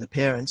stock in the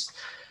parents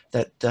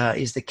that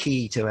is the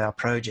key to our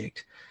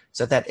project.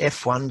 So that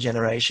F1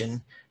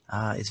 generation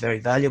is very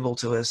valuable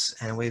to us,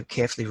 and we've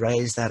carefully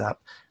raised that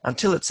up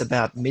until it's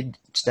about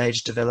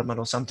mid-stage development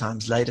or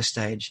sometimes later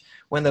stage,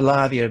 when the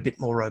larvae are a bit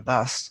more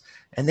robust,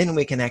 and then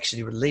we can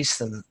actually release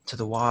them to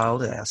the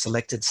wild at our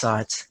selected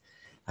sites.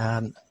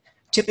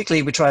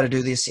 Typically, we try to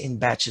do this in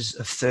batches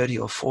of 30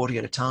 or 40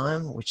 at a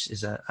time, which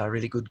is a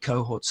really good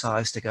cohort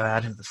size to go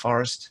out into the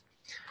forest.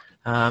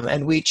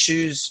 And we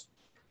choose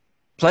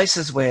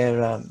places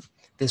where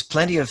there's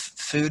plenty of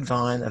food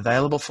vine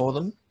available for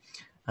them.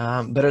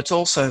 but it's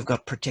also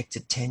got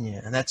protected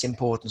tenure, and that's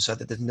important so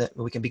that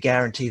we can be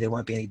guaranteed there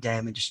won't be any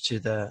damage to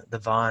the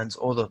vines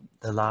or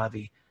the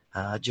larvae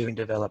during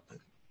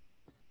development.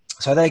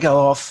 So they go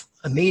off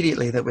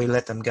immediately that we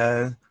let them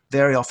go,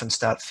 very often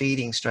start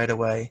feeding straight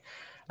away,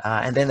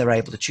 and then they're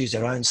able to choose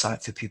their own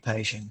site for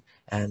pupation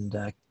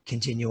and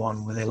continue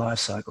on with their life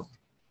cycle.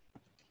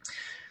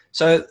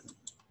 So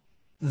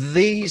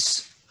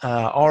these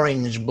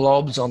orange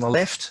blobs on the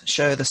left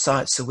show the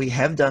sites that we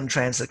have done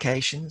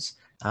translocations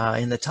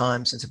in the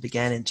time since it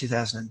began in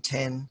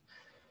 2010.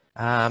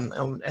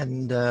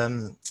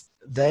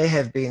 They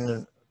have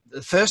been,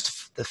 the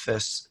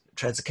first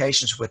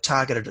translocations were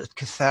targeted at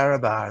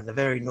Gynther in the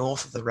very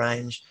north of the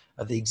range,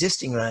 of the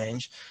existing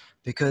range,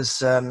 because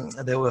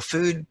there were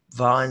food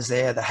vines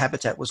there, the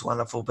habitat was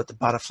wonderful, but the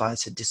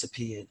butterflies had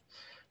disappeared.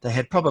 They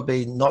had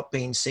probably not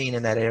been seen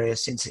in that area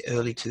since the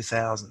early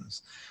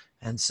 2000s.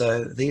 And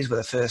so these were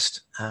the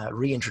first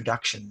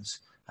reintroductions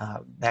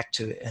back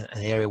to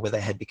an area where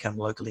they had become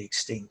locally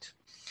extinct.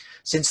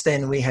 Since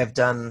then, we have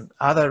done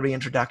other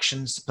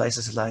reintroductions to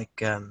places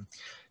like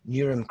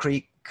Newham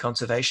Creek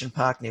Conservation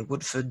Park near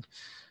Woodford,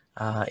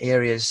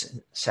 areas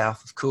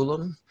south of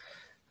Coolum.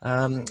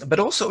 But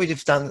also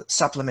we've done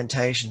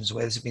supplementations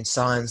where there's been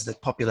signs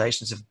that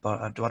populations of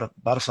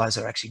butterflies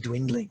are actually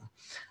dwindling.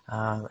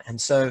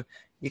 And so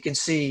you can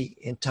see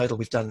in total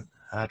we've done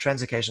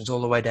translocations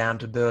all the way down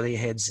to Burleigh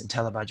Heads in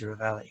Tallebudgera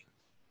Valley.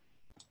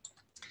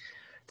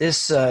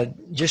 This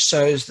just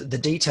shows the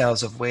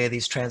details of where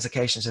these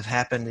translocations have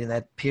happened in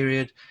that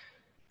period,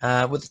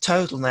 with a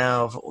total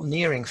now of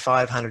nearing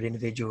 500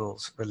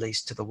 individuals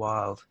released to the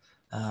wild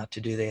to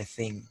do their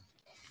thing.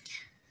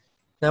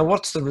 Now,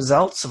 what's the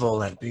results of all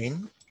that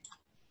been?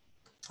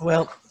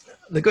 Well,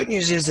 the good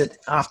news is that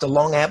after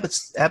long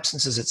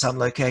absences at some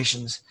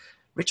locations,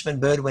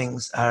 Richmond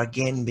birdwings are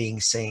again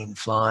being seen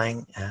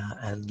flying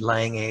and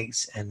laying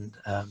eggs and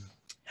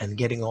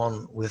getting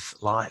on with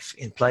life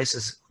in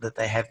places that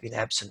they have been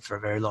absent for a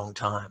very long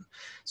time.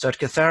 So at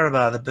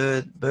Gynther,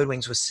 the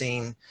birdwings were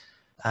seen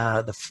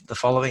the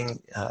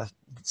following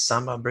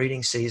summer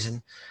breeding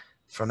season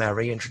from our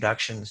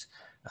reintroductions,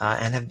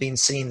 and have been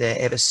seen there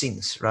ever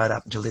since, right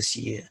up until this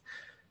year.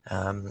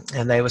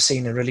 And they were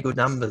seen in really good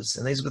numbers.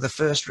 And these were the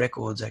first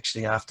records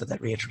actually after that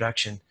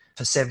reintroduction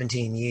for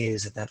 17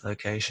 years at that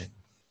location.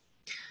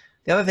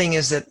 The other thing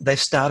is that they've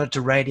started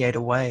to radiate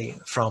away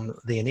from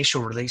the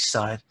initial release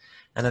site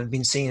and have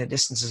been seen at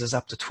distances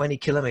up to 20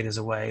 kilometers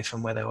away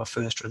from where they were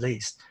first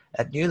released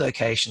at new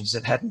locations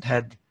that hadn't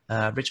had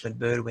Richmond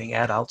birdwing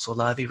adults or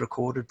larvae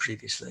recorded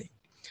previously.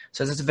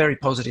 So that's a very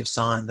positive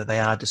sign that they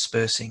are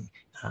dispersing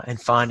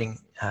and finding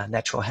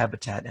natural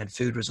habitat and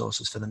food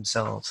resources for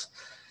themselves.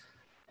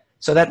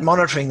 So that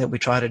monitoring that we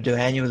try to do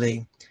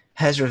annually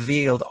has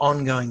revealed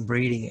ongoing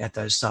breeding at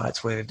those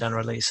sites where we've done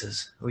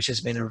releases, which has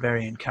been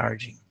very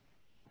encouraging.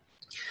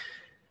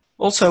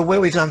 Also, where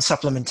we've done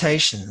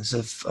supplementations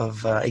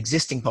of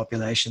existing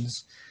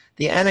populations,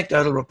 the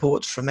anecdotal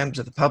reports from members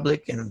of the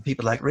public and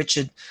people like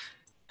Richard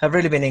have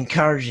really been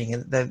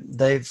encouraging.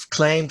 They've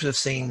claimed to have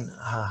seen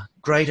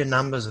greater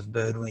numbers of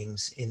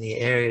birdwings in the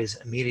areas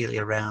immediately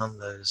around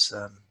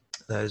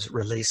those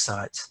release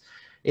sites.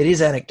 It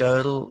is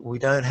anecdotal, we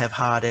don't have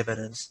hard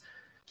evidence,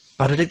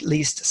 but it at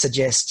least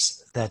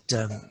suggests that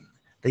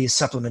these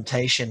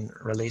supplementation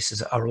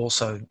releases are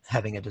also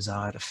having a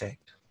desired effect.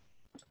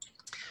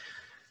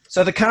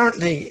 So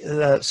currently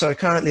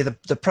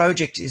the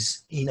project is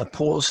in a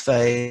pause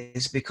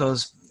phase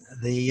because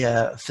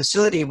the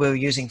facility we're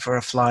using for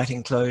a flight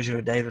enclosure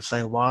at David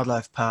Flay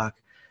Wildlife Park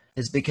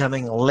is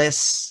becoming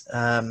less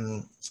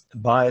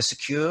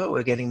biosecure.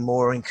 We're getting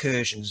more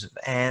incursions of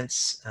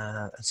ants,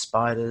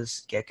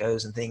 spiders,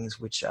 geckos and things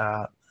which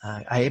are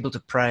able to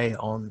prey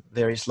on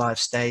various life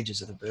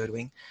stages of the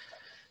birdwing.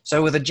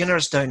 So with the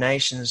generous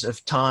donations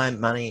of time,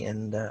 money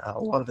and a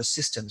lot of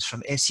assistance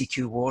from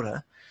SEQ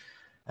Water,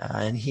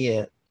 and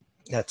here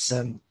that's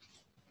Mitchell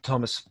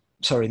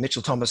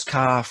Thomas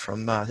Carr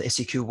from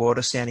SEQ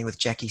Water standing with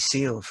Jackie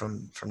Seal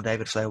from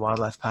David Flay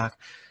Wildlife Park.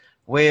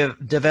 We're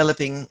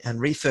developing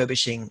and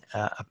refurbishing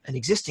an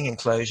existing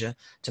enclosure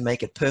to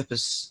make it better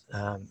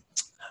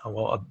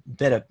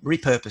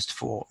repurposed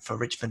for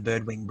Richmond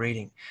birdwing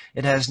breeding.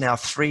 It has now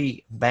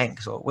 3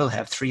 banks, or will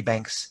have 3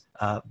 banks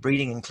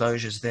breeding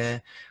enclosures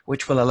there,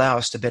 which will allow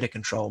us to better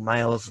control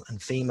males and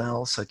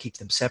females, so keep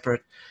them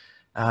separate,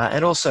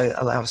 and also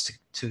allow us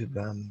to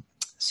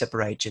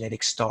separate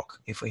genetic stock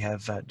if we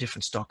have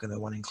different stock in the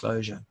one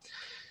enclosure.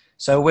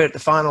 So we're at the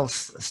final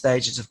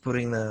stages of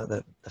putting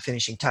the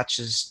finishing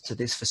touches to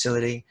this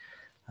facility,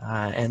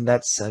 and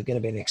that's going to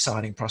be an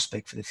exciting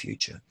prospect for the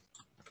future.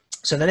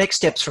 So the next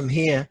steps from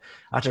here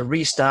are to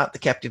restart the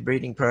captive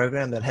breeding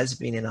program that has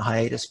been in a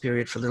hiatus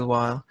period for a little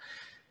while,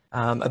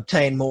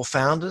 obtain more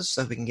founders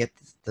so we can get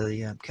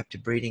the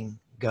captive breeding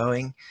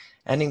going,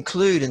 and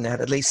include in that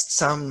at least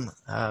some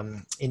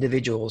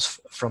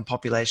individuals from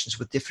populations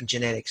with different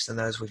genetics than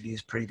those we've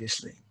used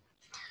previously.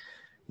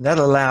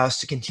 That'll allow us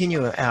to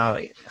continue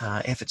our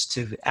efforts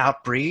to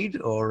outbreed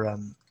or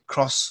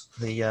cross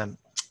the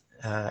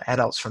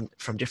adults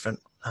from different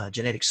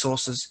genetic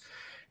sources,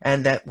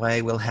 and that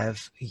way we'll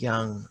have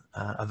young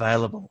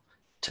available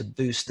to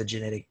boost the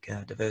genetic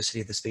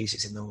diversity of the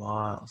species in the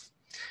wild.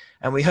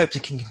 And we hope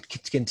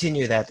to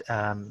continue that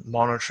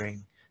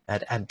monitoring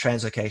at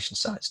translocation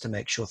sites to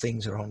make sure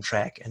things are on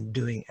track and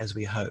doing as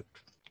we hope.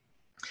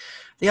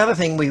 The other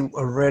thing we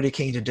are really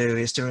keen to do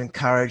is to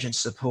encourage and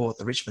support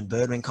the Richmond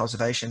Birdwing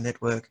Conservation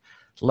Network,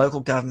 local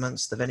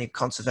governments, the many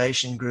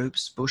conservation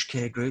groups, bush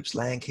care groups,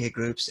 land care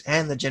groups,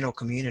 and the general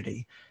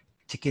community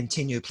to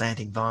continue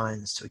planting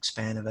vines to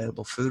expand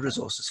available food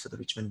resources for the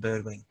Richmond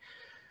Birdwing,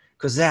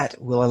 because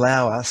that will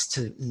allow us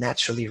to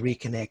naturally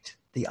reconnect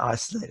the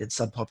isolated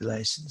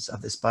subpopulations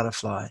of this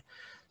butterfly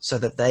so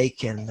that they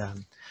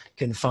can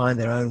find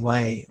their own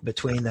way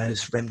between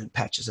those remnant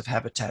patches of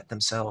habitat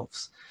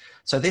themselves.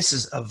 So this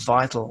is a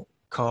vital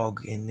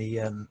cog in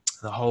the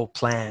whole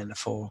plan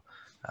for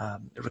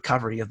the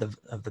recovery of the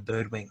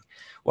birdwing.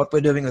 What we're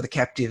doing with the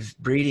captive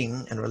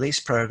breeding and release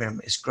program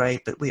is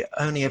great, but we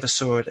only ever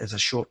saw it as a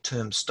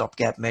short-term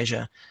stopgap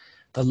measure.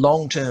 The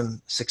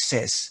long-term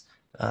success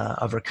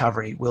of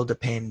recovery will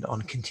depend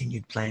on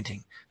continued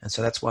planting, and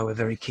so that's why we're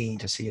very keen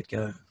to see it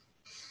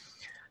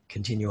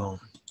continue on.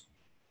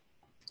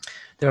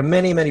 There are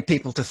many, many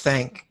people to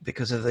thank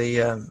because of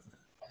the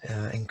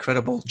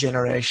incredible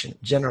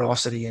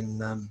generosity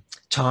and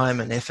time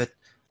and effort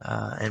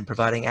and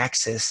providing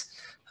access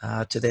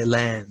to their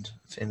land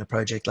in a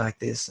project like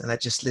this, and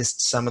that just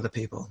lists some of the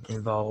people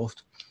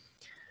involved.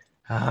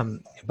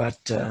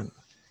 But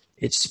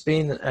it's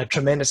been a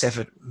tremendous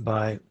effort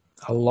by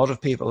a lot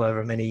of people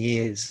over many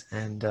years,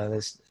 and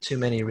there's too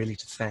many really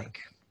to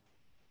thank.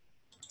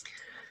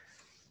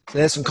 So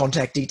there's some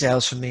contact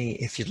details for me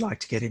if you'd like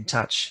to get in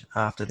touch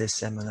after this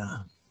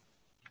seminar.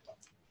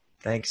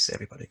 Thanks,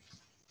 everybody.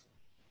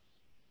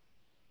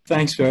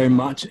 Thanks very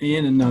much,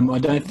 Ian. And I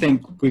don't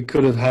think we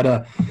could have had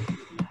a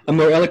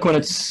more eloquent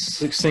and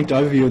succinct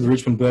overview of the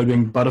Richmond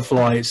birdwing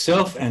butterfly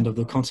itself and of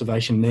the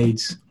conservation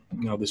needs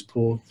of this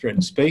poor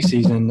threatened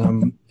species. And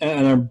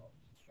the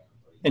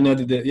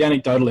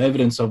anecdotal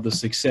evidence of the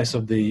success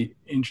of the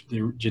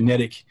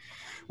genetic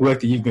work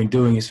that you've been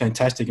doing is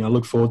fantastic, and I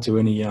look forward to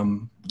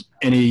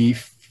any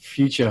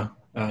future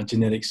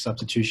genetic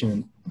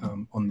substitution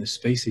on this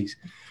species.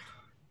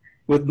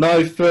 With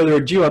no further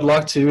ado, I'd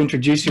like to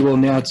introduce you all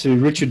now to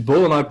Richard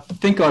Bull, and I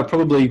think I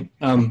probably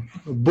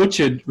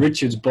butchered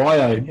Richard's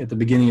bio at the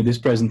beginning of this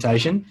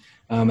presentation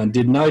and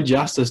did no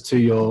justice to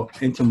your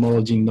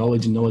entomology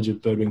knowledge and knowledge of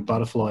birdwing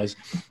butterflies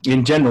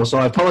in general. So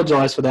I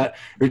apologise for that,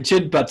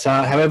 Richard. But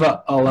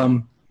however,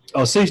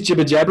 I'll cease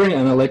jibber jabbering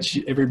and I'll let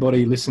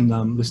everybody listen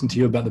to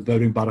you about the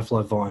birdwing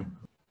butterfly vine.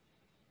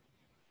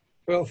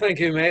 Well, thank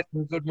you, Matt,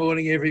 and good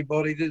morning,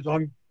 everybody.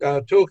 I'm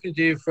talking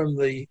to you from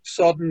the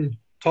sodden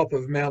top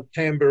of Mount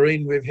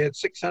Tamborine. We've had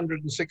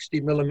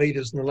 660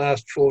 millimetres in the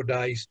last 4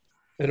 days,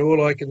 and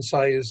all I can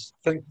say is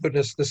thank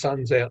goodness the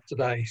sun's out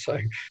today. So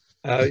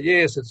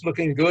yes, it's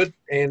looking good,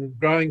 and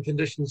growing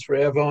conditions for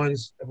our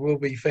vines will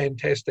be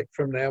fantastic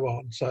from now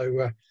on.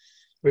 So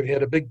we've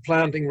had a big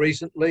planting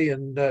recently,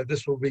 and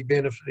this will be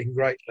benefiting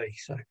greatly.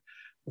 So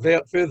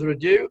without further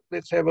ado,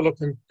 let's have a look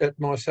at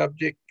my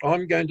subject.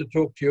 I'm going to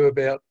talk to you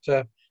about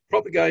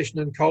propagation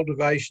and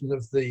cultivation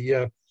of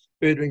the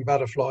birdwing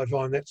butterfly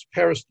vine. That's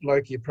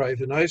Parastolochia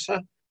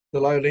pravinosa,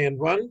 the lowland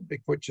one,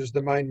 which is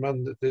the main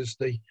one that is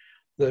the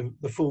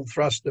full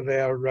thrust of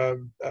our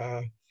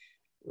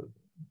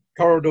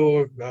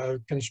corridor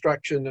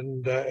construction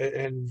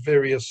and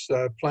various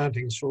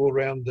plantings all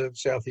around the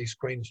southeast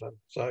Queensland.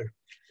 So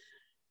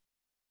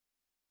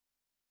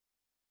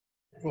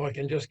if I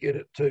can just get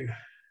it to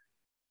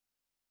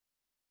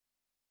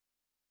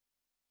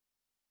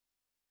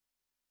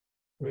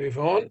move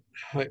on,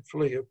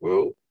 hopefully it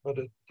will, but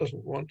it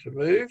doesn't want to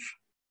move.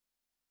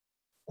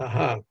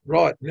 Aha,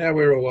 right, now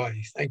we're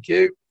away, thank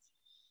you.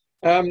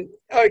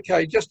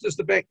 Okay, just as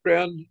the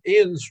background,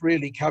 Ian's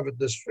really covered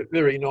this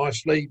very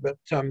nicely, but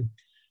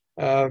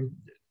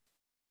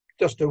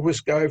just to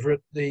whisk over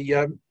it,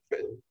 the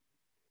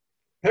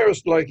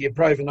Parastolochia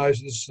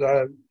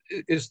pravinosa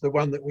is the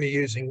one that we're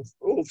using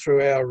all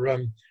through our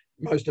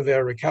most of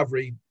our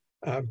recovery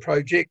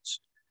projects,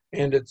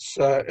 and it's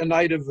a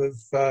native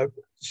of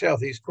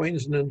southeast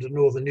Queensland and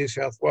northern New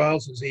South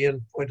Wales, as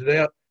Ian pointed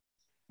out.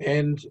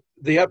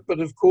 But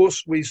of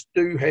course we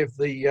do have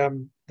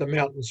the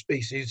mountain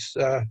species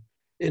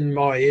in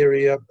my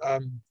area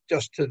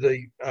just to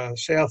the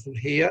south of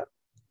here.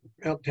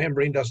 Mount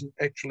Tamborine doesn't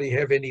actually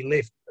have any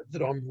left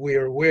that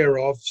we're aware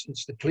of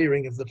since the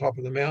clearing of the top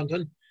of the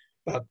mountain,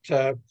 but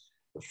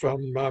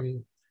from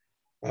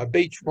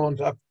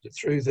Beachmont up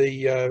through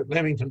the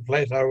Lamington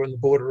Plateau and the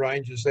border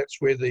ranges,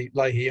 that's where the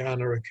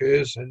Lahiana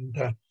occurs, and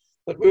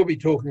but we'll be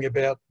talking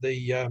about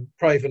the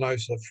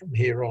pravinosa from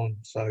here on.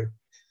 So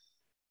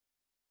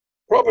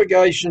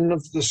propagation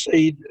of the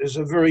seed is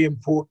a very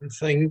important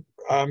thing.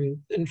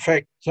 In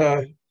fact,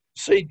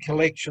 seed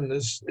collection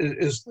is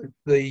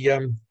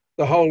the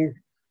whole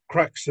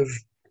crux of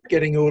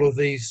getting all of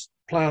these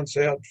plants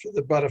out for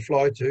the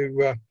butterfly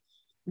to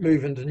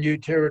move into new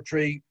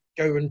territory,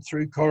 go in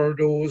through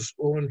corridors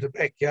or into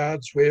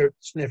backyards where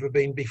it's never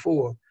been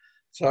before.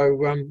 So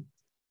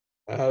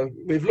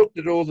we've looked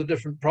at all the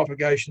different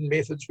propagation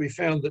methods. We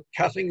found that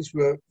cuttings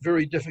were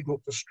very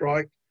difficult to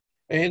strike,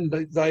 and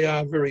they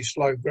are very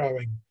slow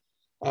growing.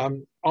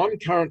 I'm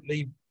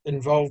currently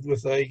involved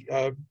with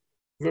a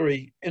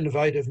very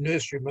innovative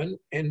nurseryman,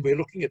 and we're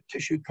looking at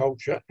tissue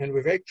culture, and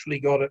we've actually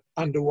got it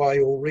underway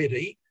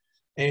already.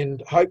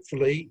 And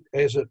hopefully,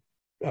 as it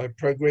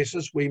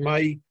progresses, we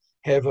may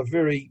have a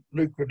very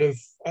lucrative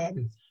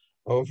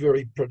or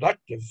very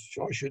productive,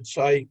 I should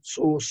say,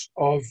 source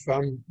of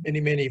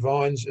many, many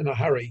vines in a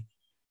hurry.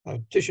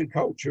 Tissue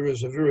culture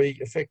is a very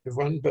effective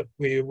one, but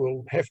we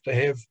will have to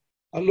have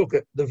a look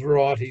at the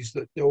varieties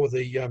that, or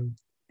the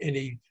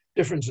any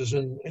differences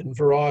in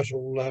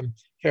varietal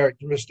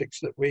characteristics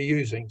that we're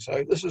using.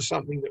 So this is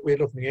something that we're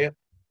looking at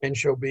and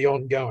shall be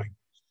ongoing.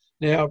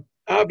 Now,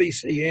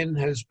 RBCN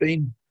has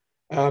been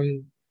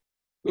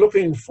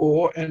looking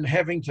for and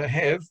having to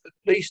have at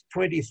least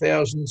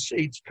 20,000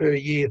 seeds per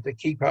year to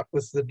keep up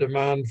with the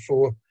demand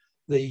for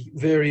the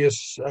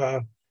various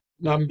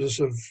numbers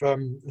of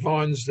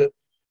vines that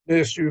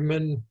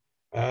nurserymen,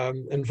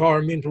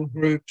 environmental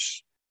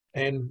groups,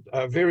 and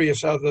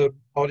various other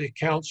body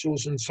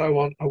councils and so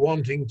on are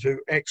wanting to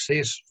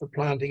access for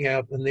planting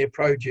out in their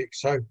projects.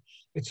 So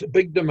it's a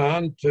big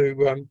demand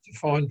to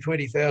find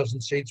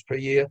 20,000 seeds per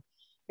year.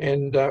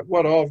 And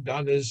what I've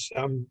done is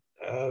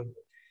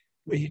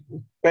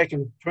back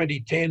in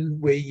 2010,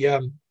 we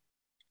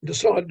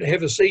decided to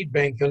have a seed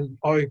bank, and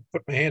I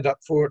put my hand up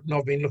for it, and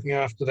I've been looking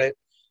after that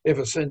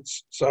ever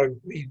since. So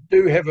we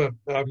do have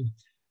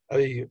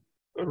a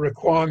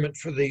requirement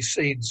for these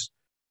seeds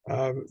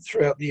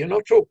throughout the year, and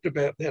I'll talk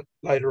about that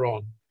later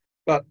on.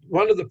 But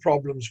one of the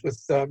problems with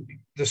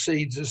the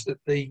seeds is that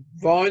the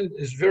vine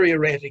is very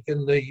erratic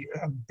in the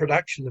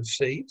production of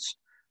seeds.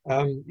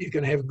 You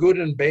can have good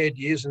and bad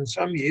years, and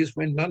some years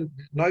when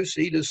no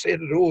seed is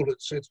set at all.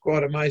 It's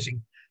quite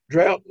amazing.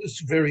 Drought is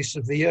very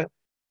severe.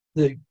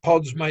 The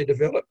pods may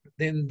develop,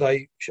 then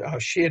they are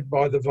shed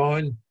by the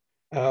vine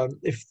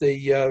if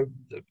the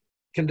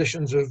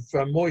conditions of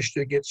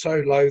moisture get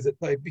so low that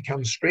they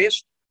become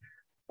stressed.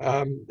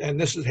 And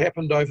this has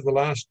happened over the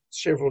last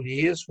several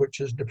years, which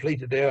has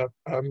depleted our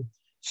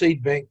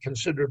seed bank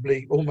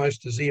considerably,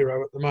 almost to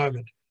zero at the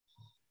moment.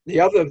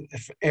 The other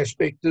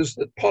aspect is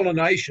that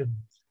pollination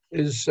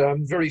is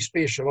very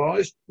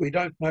specialised. We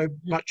don't know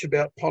much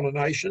about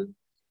pollination.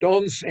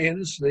 Don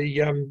Sands, the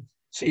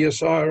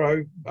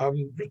CSIRO,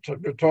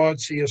 retired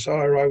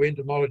CSIRO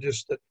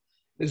entomologist that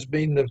has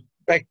been the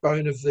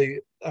backbone of the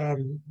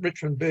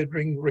Richmond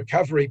Birdwing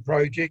recovery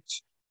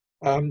projects,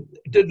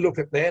 did look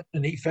at that,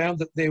 and he found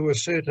that there were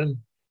certain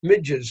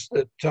midges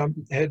that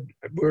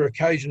were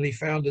occasionally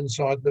found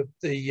inside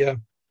the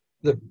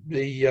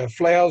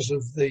flowers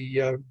of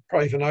the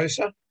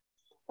Pravinosa.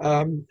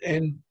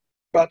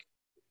 But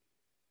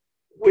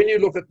when you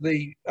look at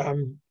the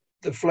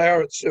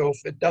flower itself,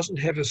 it doesn't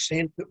have a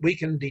scent that we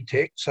can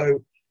detect,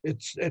 so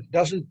it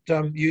doesn't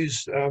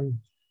use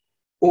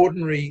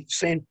ordinary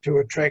scent to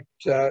attract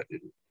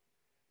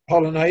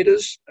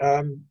pollinators.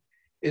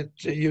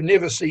 You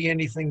never see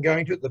anything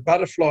going to it. The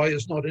butterfly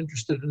is not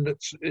interested in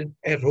it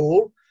at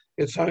all.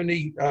 It's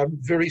only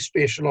very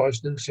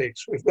specialised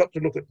insects. We've got to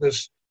look at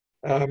this.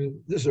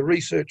 There's a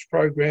research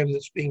program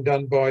that's being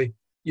done by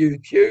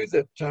UQ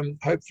that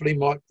hopefully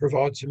might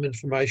provide some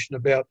information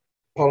about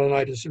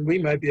pollinators, and we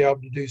may be able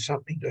to do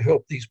something to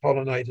help these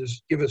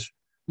pollinators give us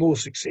more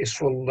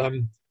successful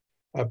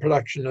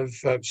production of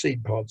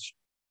seed pods.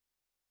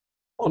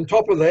 On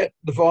top of that,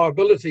 the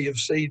viability of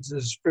seeds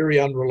is very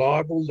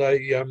unreliable.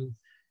 They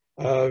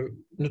are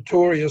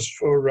notorious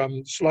for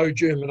slow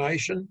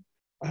germination.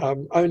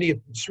 Only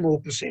a small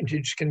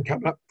percentage can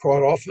come up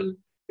quite often.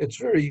 It's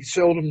very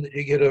seldom that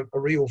you get a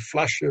real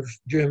flush of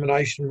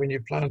germination when you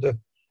plant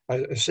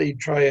a seed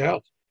tray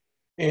out.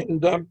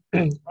 And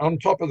on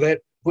top of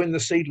that, when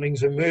the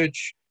seedlings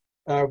emerge,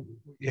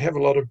 you have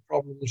a lot of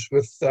problems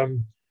with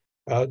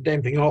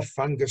damping off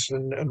fungus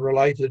and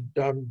related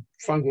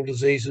fungal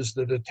diseases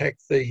that attack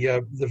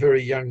the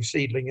very young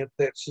seedling at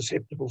that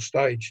susceptible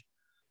stage.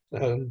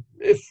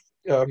 If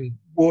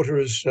water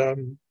is,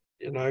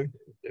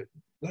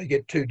 they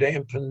get too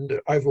damp and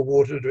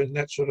overwatered and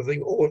that sort of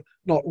thing, or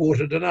not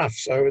watered enough.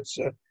 So it's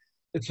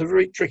a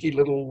very tricky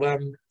little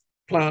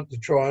plant to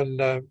try and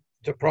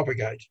to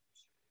propagate.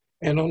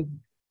 And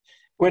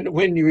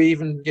when you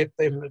even get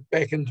them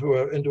back into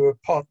a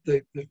pot,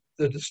 the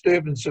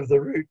disturbance of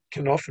the root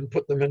can often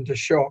put them into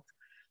shock,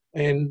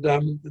 and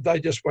they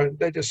just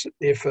sit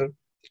there for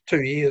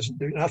 2 years and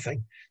do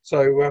nothing.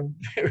 So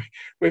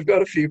we've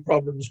got a few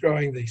problems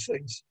growing these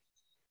things.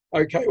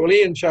 Okay, well,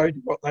 Ian showed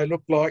you what they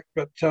look like,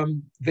 but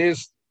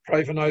there's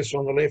Pravinosa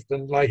on the left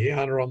and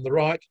Lehiana on the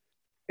right.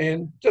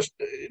 And just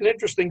an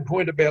interesting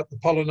point about the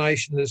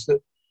pollination is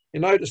that you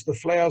notice the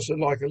flowers are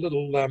like a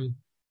little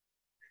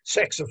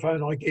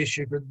saxophone, I guess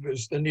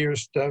was the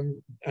nearest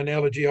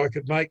analogy I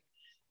could make.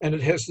 And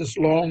it has this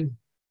long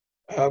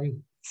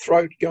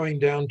throat going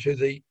down to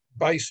the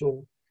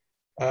basal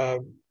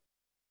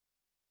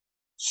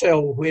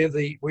cell where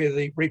the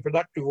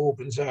reproductive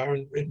organs are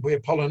and where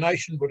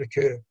pollination would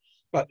occur.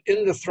 But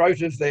in the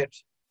throat of that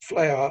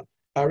flower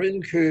are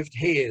incurved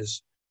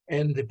hairs,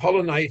 and the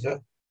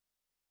pollinator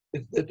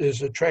that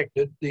is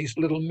attracted, these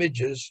little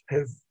midges,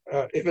 have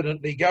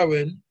evidently go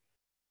in,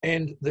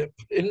 and the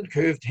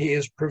incurved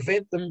hairs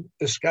prevent them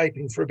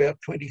escaping for about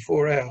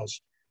 24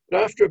 hours.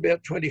 But after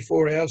about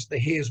 24 hours, the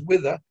hairs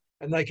wither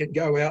and they can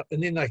go out,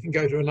 and then they can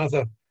go to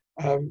another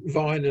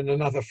vine and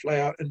another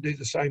flower and do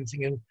the same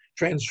thing and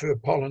transfer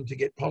pollen to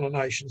get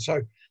pollination. So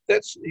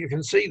that's, you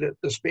can see that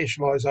the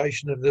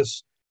specialisation of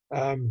this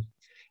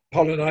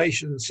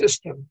pollination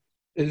system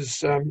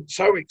is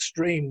so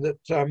extreme that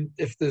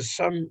if there's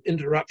some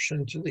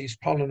interruption to these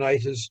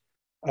pollinators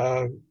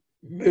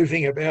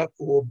moving about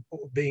or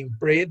being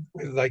bred,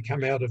 whether they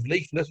come out of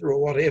leaf litter or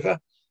whatever,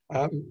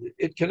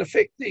 it can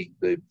affect the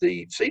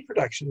seed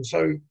production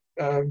so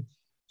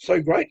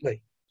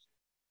greatly.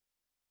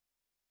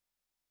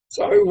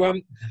 So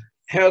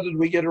how did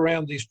we get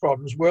around these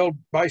problems? Well,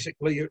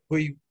 basically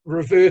we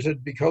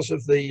reverted because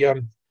of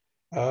the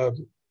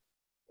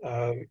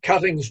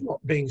cuttings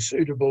not being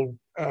suitable,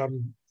 a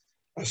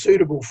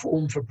suitable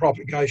form for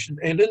propagation.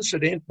 And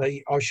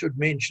incidentally, I should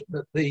mention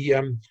that the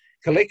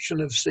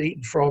collection of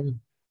seed from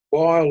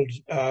wild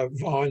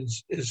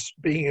vines is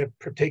being a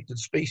protected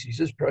species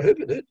is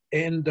prohibited,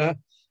 and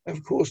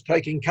of course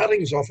taking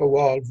cuttings off a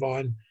wild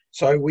vine.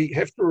 So we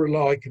have to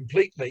rely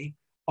completely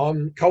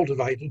on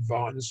cultivated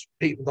vines,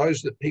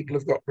 those that people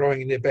have got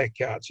growing in their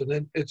backyards, and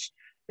then it's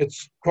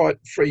quite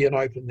free and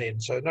open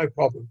then, so no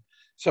problem.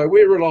 So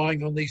we're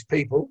relying on these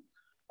people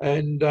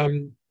and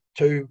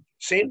to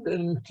send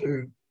in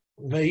to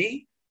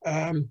me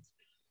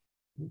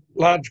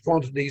large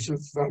quantities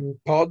of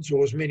pods,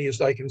 or as many as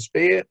they can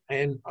spare,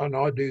 and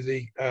I do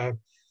the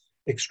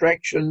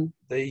extraction,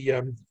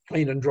 the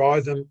clean and dry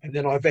them, and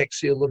then I vac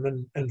seal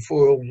them in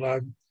foil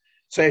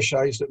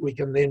sachets that we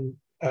can then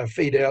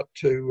feed out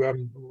to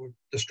or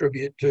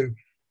distribute to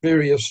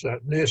various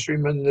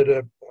nurserymen that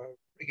are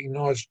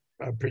recognised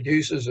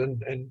producers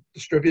and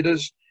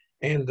distributors,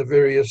 and the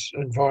various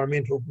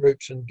environmental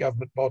groups and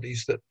government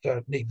bodies that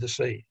need the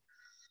seed.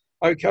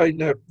 Okay,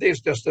 now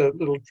there's just a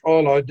little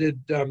trial I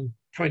did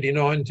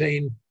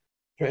 2019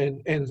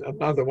 and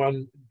another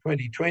one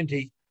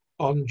 2020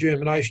 on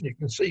germination. You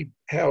can see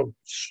how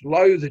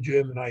slow the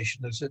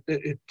germination is.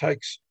 It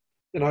takes,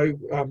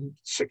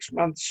 6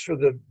 months for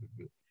the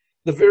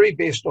very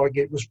best I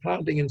get was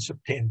planting in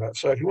September.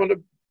 So if you want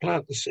to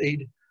plant the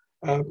seed,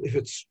 if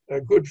it's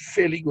a good,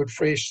 fairly good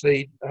fresh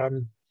seed,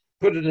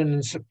 put it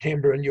in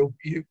September, and you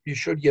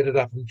should get it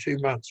up in 2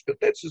 months. But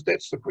that's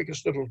the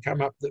quickest it'll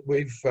come up that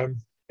we've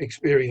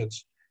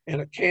experienced,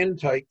 and it can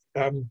take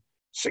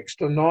 6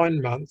 to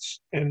 9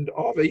 months. And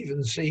I've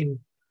even seen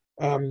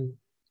potting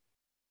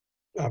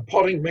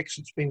mix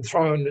that's been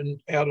thrown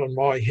out on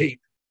my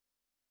heap,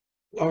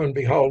 lo and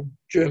behold,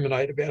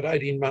 germinate about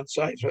 18 months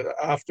later.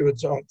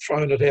 Afterwards, I'd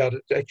thrown it out,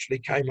 it actually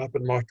came up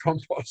in my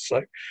compost.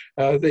 So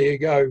there you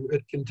go.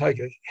 It can take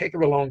a heck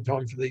of a long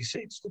time for these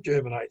seeds to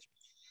germinate.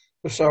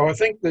 So I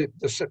think the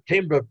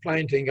September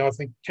planting, I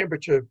think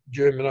temperature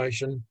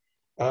germination,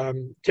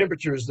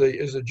 temperature is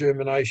a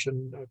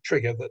germination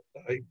trigger that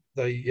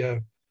they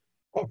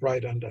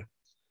operate under.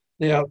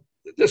 Now,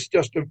 this is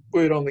just a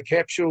word on the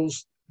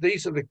capsules.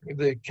 These are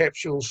the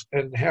capsules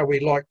and how we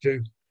like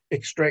to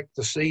extract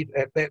the seed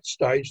at that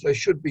stage. They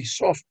should be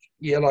soft,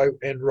 yellow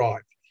and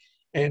ripe.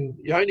 And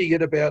you only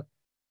get about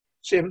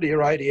 70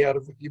 or 80 out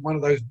of one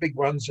of those big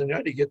ones, and you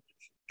only get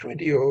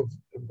 20 or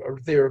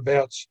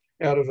thereabouts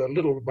out of a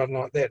little one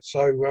like that.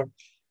 So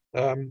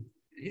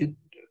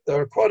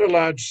they're quite a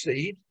large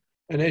seed.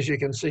 And as you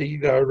can see,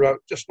 they're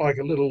just like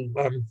a little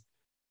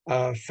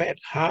fat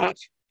heart.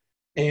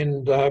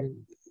 And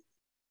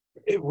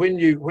when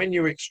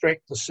you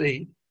extract the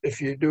seed, if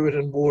you do it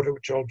in water,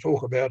 which I'll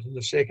talk about in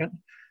a second,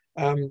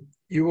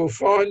 you will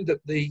find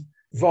that the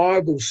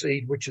viable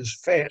seed, which is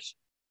fat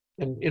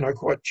and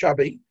quite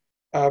chubby,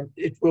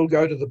 it will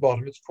go to the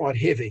bottom. It's quite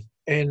heavy.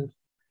 And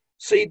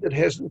seed that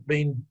hasn't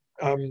been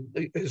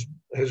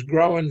has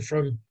grown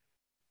from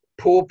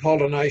poor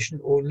pollination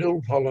or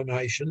nil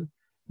pollination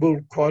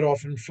will quite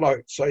often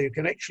float. So you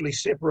can actually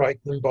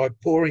separate them by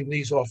pouring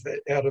these off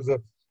out of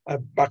a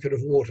bucket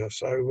of water.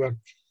 So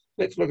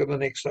let's look at the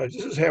next stage.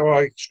 This is how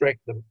I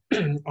extract them.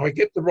 I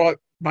get the right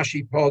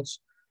mushy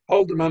pods,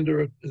 hold them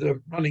under the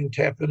running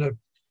tap in a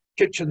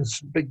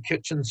big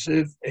kitchen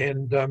sieve,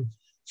 and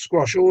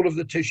squash all of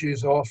the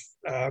tissues off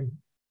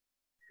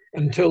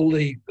until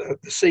the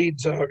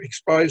seeds are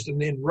exposed,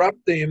 and then rub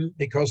them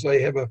because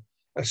they have a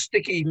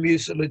sticky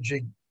mucilage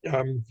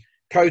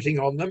coating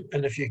on them.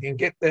 And if you can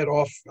get that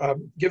off,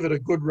 give it a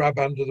good rub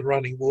under the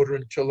running water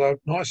until they're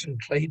nice and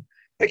clean.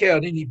 Pick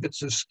out any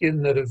bits of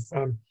skin that have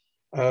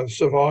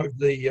survived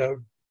the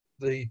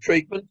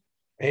treatment,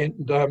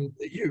 and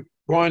you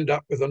wind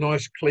up with a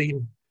nice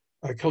clean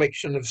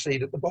collection of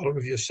seed at the bottom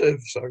of your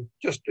sieve. So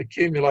just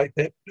accumulate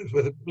that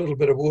with a little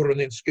bit of water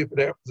and then scoop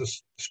it out with a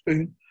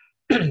spoon,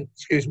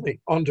 excuse me,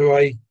 onto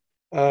a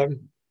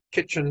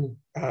kitchen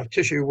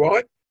tissue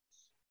wipe.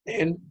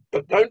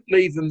 but don't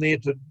leave them there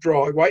to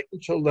dry. Wait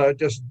until they're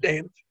just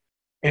damp,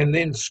 and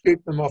then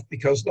scoop them off,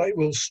 because they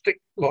will stick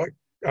like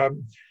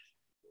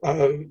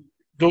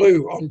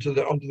glue onto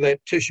that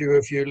tissue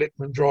if you let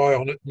them dry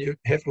on it, and you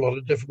have a lot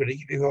of difficulty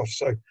getting off.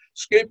 So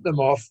scoop them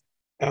off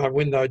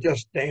when they're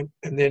just damp,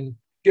 and then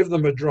give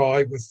them a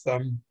dry with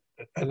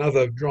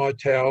another dry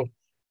towel,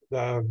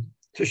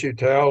 tissue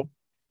towel.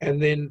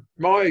 And then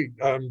my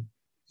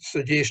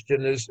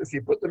suggestion is, if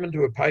you put them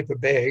into a paper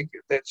bag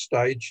at that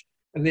stage,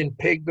 and then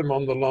peg them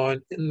on the line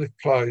in the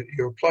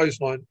your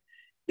clothesline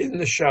in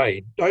the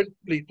shade. Don't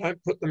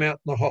put them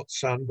out in the hot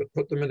sun, but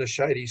put them in a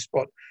shady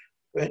spot.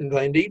 And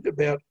they need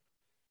about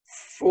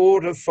 4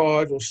 to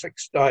 5 or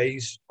 6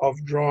 days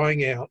of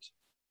drying out,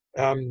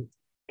 and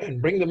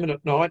bring them in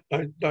at night.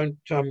 Don't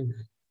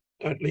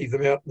leave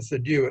them out with the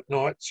dew at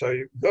night. So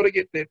you've got to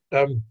get that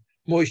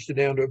moisture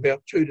down to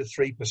about 2 to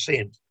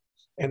 3%.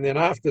 And then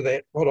after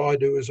that, what I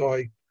do is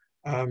I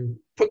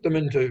put them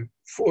into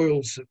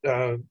foil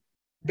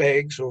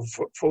bags or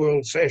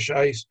foil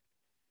sachets,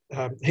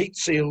 heat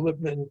seal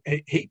them and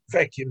heat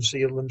vacuum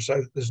seal them so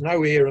that there's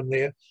no air in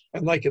there,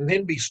 and they can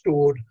then be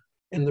stored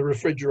in the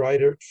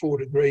refrigerator at 4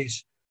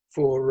 degrees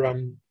for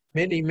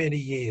many, many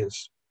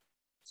years.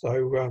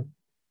 So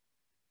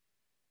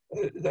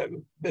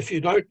if you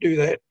don't do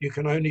that, you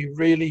can only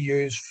really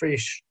use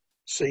fresh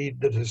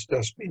seed that has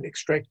just been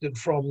extracted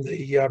from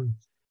the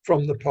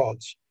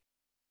pods.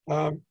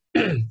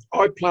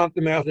 I plant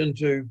them out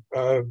into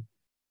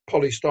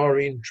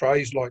polystyrene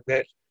trays like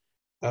that.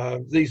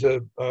 These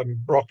are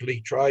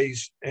broccoli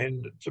trays,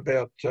 and it's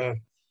about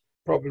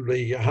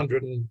probably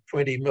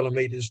 120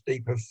 millimetres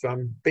deep of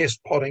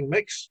best potting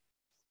mix.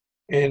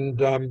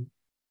 And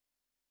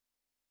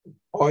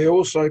I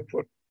also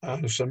put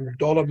some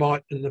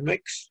dolomite in the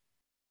mix,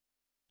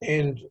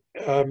 and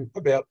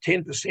about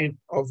 10%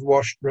 of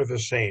washed river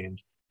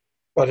sand.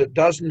 But it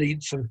does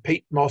need some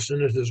peat moss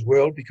in it as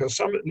well, because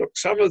some of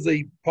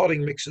the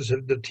potting mixes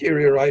have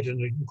deteriorated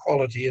in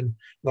quality in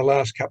the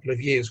last couple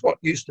of years. What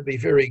used to be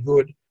very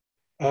good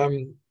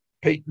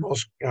peat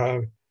moss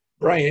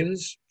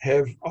brands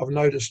have, I've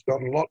noticed,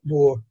 got a lot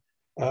more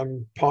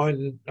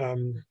pine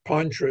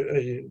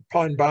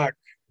bark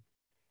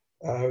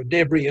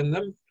debris in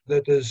them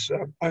that is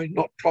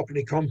not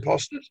properly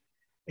composted.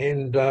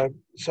 And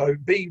so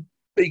be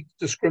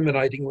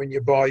discriminating when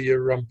you buy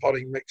your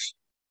potting mix,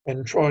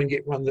 and try and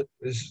get one that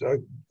is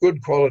good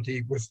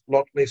quality with a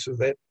lot less of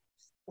that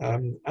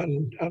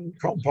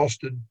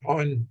uncomposted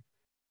pine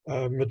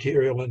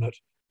material in it.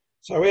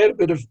 So add a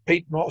bit of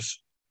peat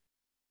moss,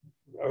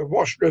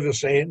 washed river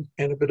sand,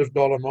 and a bit of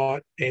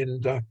dolomite,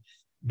 and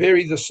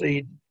bury the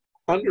seed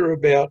under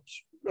about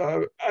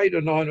 8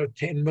 or 9 or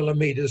 10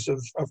 millimetres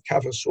of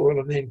cover soil,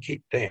 and then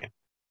keep damp.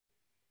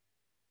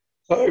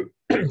 So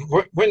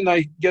when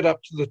they get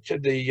up to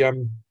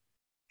the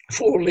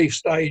 4-leaf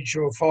stage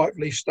or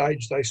 5-leaf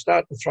stage, they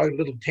start to throw a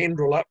little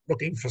tendril up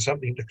looking for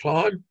something to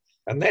climb,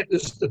 and that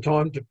is the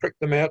time to prick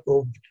them out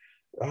or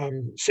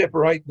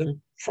separate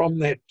them from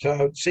that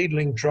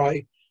seedling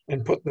tray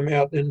and put them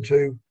out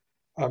into,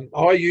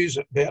 I use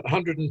about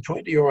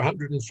 120 or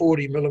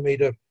 140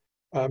 millimetre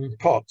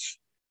pots.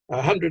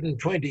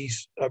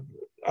 120s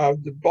are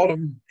the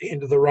bottom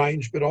end of the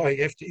range, but I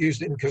have to use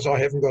them because I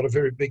haven't got a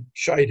very big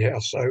shade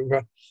house,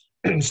 so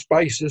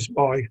space is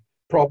my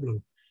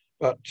problem.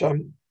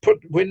 But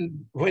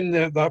when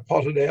they're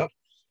potted out,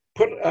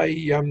 put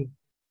a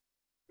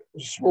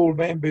small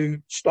bamboo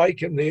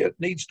stake in there. It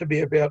needs to be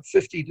about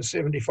 50 to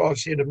 75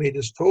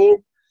 centimetres tall,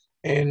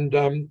 and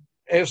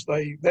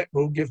that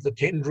will give the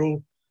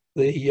tendril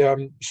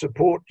the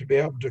support to be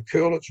able to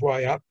curl its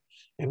way up.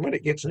 And when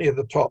it gets near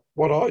the top,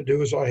 what I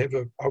do is I have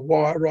a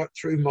wire right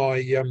through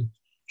my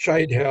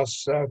shade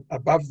house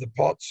above the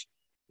pots,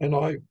 and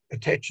I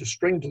attach a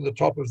string to the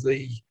top of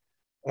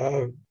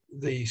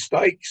the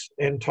stakes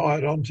and tie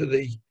it onto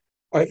the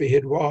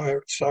overhead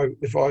wire. So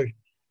if I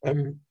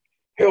am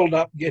held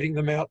up getting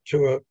them out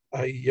to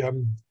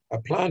a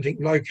planting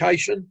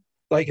location,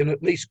 they can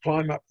at least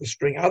climb up the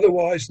string.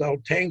 Otherwise,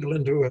 they'll tangle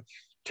into a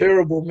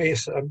terrible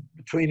mess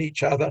between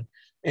each other.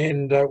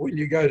 And when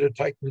you go to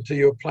take them to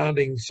your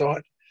planting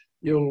site,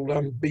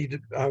 you'll be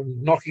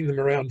knocking them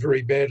around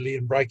very badly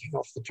and breaking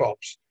off the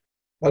tops.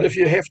 But if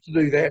you have to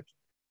do that,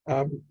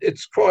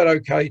 it's quite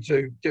okay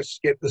to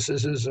just get the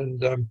scissors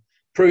and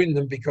prune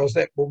them, because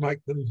that will make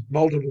them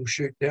multiple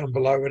shoot down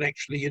below, and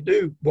actually you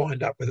do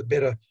wind up with a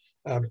better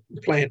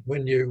plant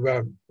when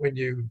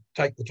you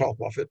take the top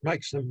off. It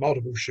makes them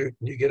multiple shoot,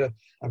 and you get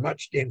a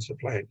much denser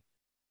plant.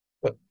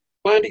 But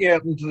planting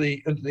out into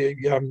the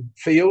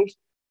field,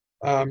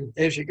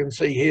 as you can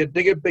see here,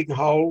 dig a big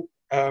hole,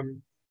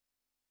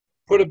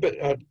 put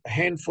a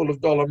handful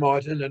of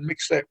dolomite in, and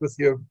mix that with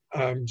your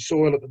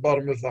soil at the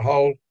bottom of the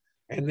hole,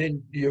 and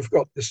then you've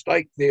got the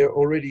stake there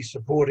already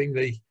supporting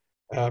the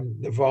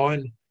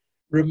vine.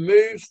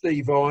 Remove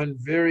the vine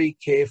very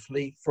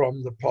carefully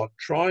from the pot.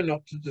 Try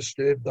not to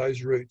disturb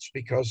those roots,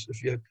 because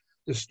if you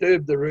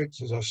disturb the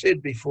roots, as I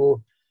said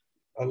before,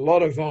 a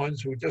lot of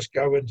vines will just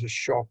go into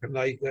shock, and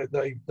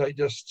they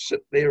just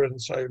sit there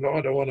and say, well,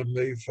 I don't want to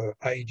move for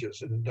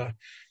ages. And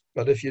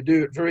but if you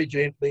do it very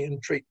gently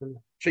and treat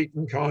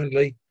them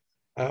kindly,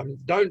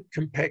 don't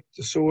compact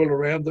the soil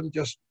around them,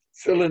 just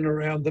fill in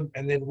around them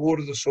and then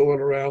water the soil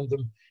around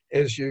them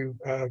as you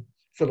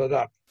fill it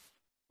up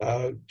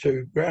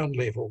to ground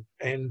level.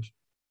 And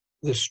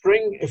the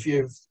string, if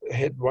you've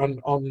had one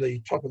on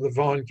the top of the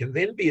vine, can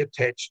then be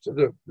attached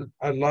to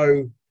a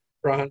low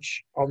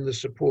branch on the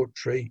support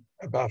tree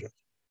above it.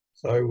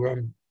 So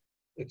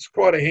it's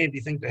quite a handy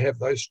thing to have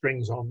those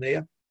strings on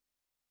there.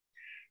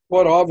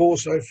 What I've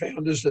also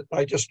found is that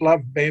they just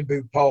love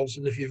bamboo poles,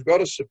 and if you've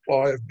got a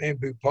supply of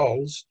bamboo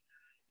poles,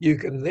 you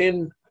can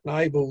then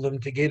enable them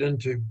to get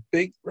into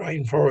big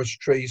rainforest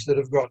trees that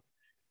have got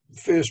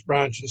first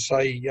branches,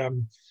 say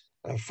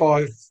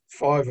 5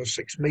 or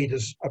 6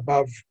 meters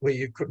above where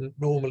you couldn't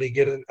normally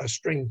get a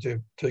string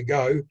to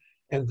go.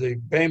 And the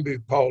bamboo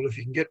pole, if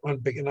you can get one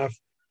big enough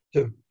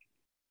to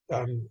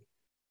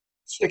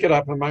stick it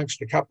up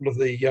amongst a couple of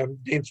the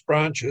dense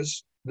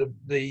branches,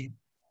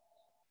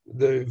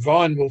 the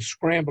vine will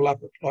scramble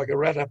up it like a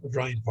rat up a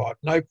drain pipe,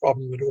 no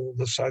problem at all.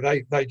 So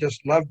they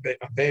just love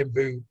a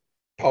bamboo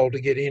pole to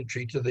get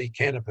entry to the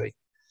canopy.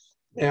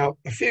 Now,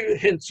 a few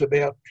hints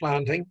about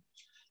planting.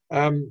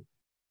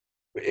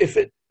 If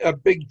it's a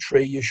big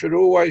tree, you should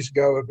always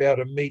go about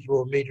 1 metre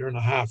or 1.5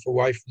 metres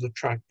away from the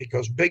trunk,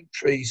 because big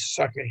trees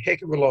suck a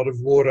heck of a lot of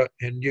water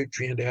and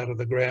nutrient out of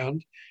the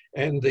ground,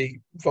 and the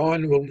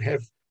vine will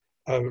have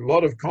a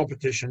lot of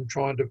competition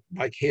trying to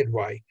make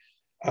headway.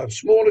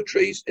 Smaller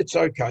trees, it's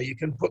okay. You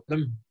can put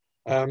them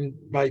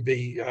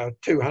maybe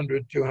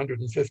 200,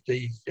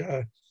 250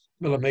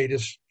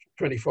 millimetres,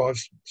 25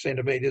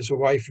 centimetres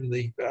away from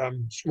the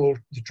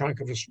trunk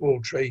of a small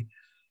tree.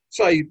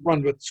 Say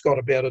one that's got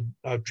about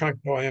a trunk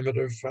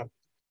diameter of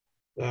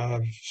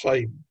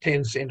say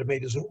 10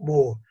 centimetres or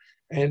more,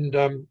 and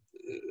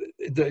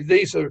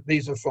these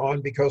are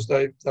fine because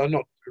they're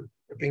not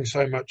ripping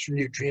so much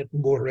nutrient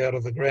and water out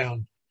of the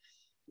ground.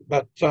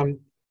 But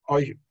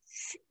I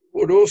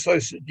would also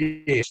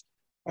suggest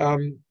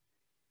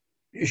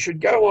you should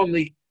go on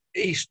the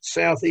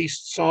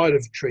southeast side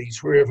of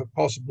trees wherever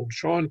possible.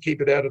 Try and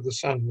keep it out of the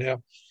sun.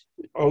 Now,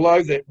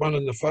 although that one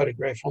in the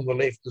photograph on the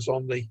left is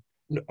on the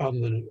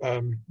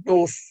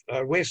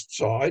north-west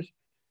side,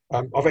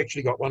 I've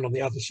actually got one on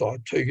the other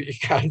side too, you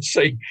can't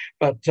see,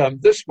 but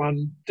this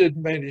one did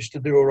manage to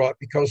do all right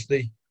because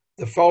the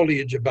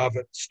foliage above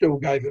it still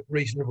gave it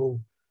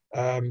reasonable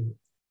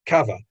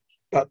cover,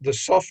 but the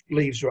soft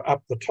leaves were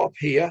up the top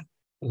here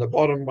and the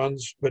bottom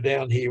ones were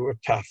down here, were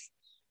tough.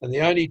 And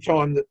the only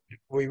time that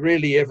we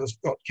really ever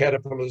got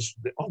caterpillars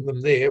on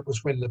them there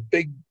was when the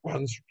big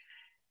ones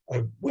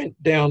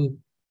went down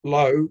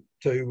low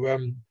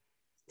to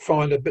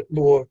find a bit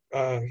more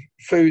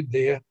food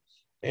there.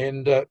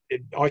 And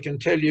I can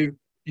tell you,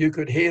 you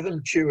could hear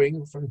them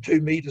chewing from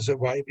 2 meters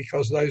away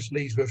because those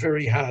leaves were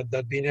very hard.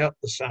 They'd been out in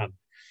the sun.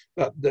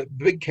 But the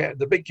big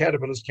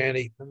caterpillars can't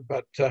eat them.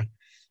 But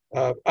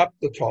up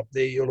the top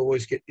there, you'll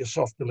always get your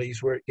softer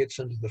leaves where it gets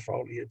into the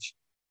foliage.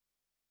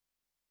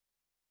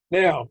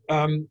 Now,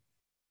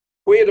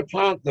 where to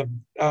plant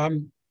them?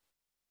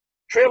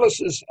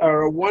 Trellises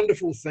are a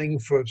wonderful thing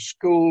for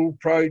school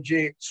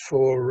projects,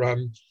 for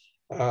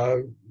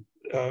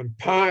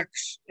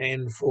parks,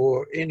 and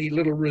for any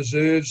little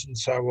reserves and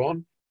so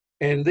on.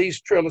 And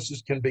these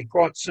trellises can be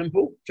quite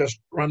simple.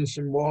 Just run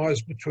some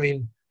wires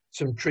between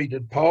some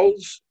treated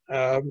poles.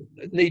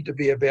 Need to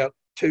be about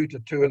 2 to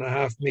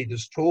 2.5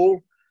 meters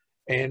tall.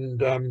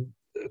 And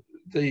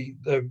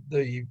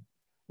the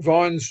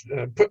vines,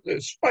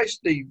 space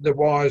the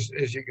wires,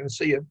 as you can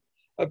see,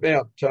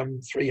 about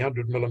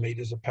 300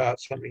 millimeters apart,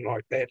 something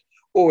like that,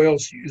 or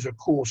else use a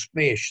coarse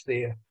mesh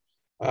there.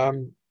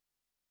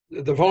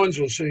 The vines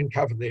will soon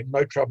cover them,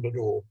 no trouble at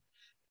all.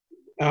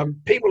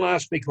 People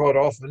ask me quite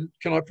often,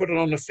 can I put it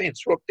on a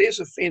fence? Well, there's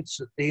a fence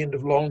at the end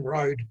of Long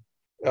Road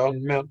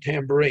on Mount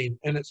Tamborine,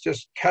 and it's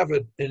just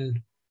covered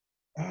in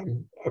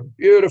a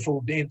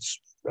beautiful dense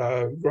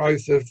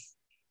growth of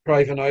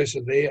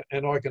Pravinosa there,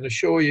 and I can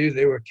assure you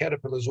there were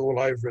caterpillars all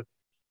over it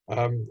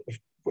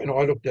when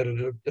I looked at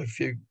it a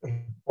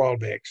while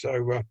back.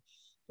 So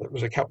it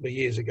was a couple of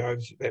years ago.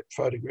 That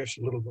photograph's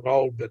a little bit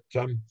old, but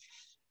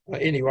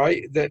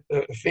anyway, that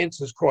fence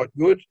is quite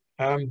good.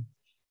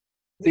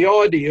 The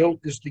ideal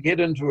is to get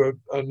into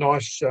a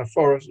nice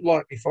forest,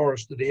 lightly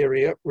forested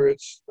area where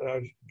it's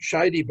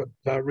shady but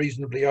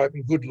reasonably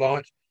open, good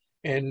light,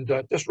 and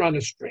just run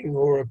a string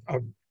or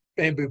a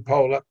bamboo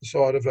pole up the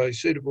side of a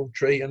suitable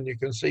tree, and you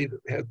can see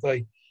that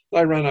they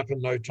run up in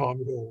no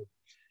time at all.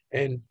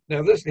 And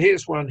now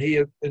here's one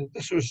here, and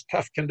this was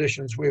tough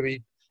conditions where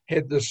we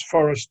had this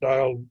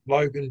Forestdale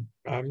Logan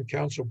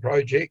Council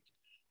project,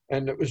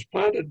 and it was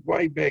planted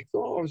way back, it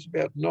was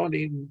about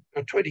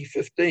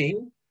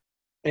 2015,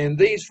 and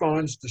these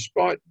vines,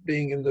 despite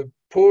being in the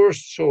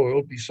poorest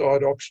soil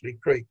beside Oxley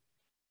Creek,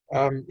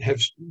 have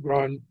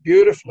grown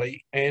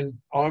beautifully, and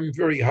I'm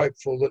very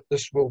hopeful that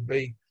this will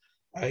be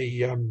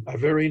a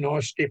very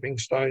nice stepping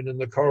stone in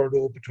the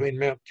corridor between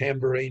Mount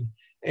Tamborine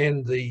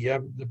and the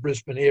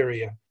Brisbane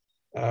area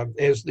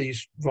as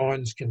these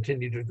vines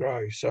continue to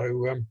grow.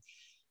 So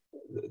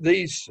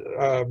these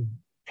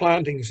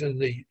plantings in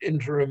the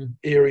interim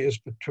areas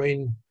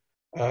between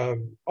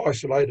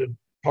isolated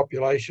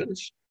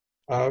populations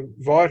are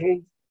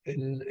vital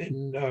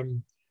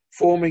in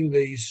forming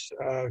these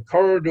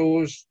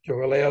corridors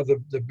to allow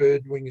the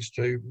birdwings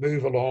to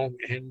move along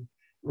and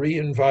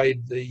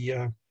re-invade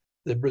the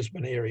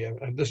Brisbane area.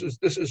 And this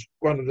is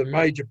one of the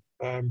major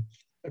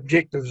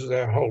objectives of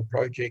our whole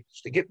project,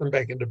 is to get them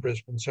back into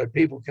Brisbane so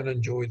people can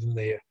enjoy them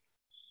there.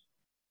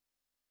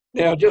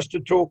 Now, just to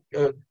talk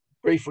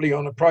briefly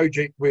on a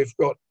project we've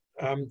got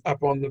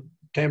up on the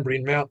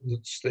Tamborine Mountain.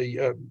 It's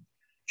the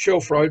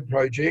Shelf Road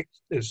project.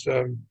 It's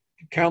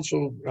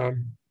council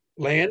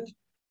land,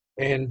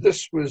 and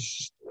this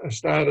was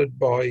started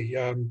by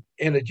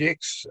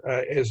Energex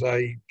as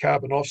a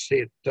carbon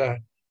offset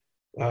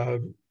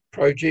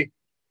project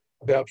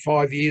about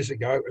 5 years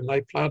ago, and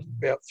they planted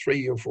about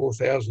 3,000 or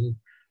 4,000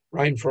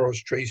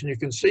 rainforest trees. And you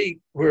can see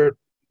where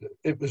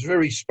it was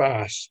very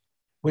sparse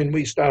when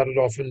we started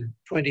off in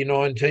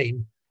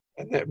 2019.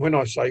 And that, when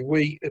I say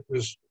we, it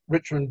was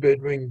Richmond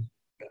Birdwing,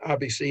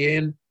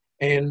 RBCN,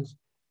 and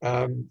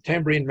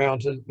Tamborine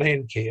Mountain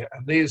Landcare.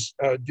 And there's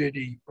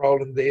Judy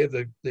Rowland there,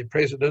 the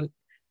president,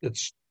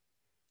 that's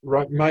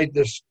made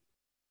this.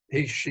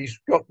 She's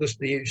got this.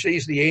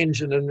 She's the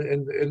engine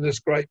in this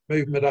great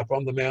movement up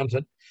on the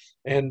mountain.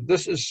 And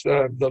this is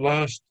the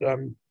last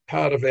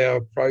part of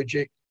our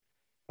project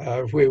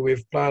where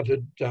we've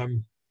planted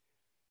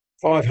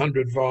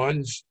 500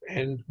 vines,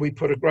 and we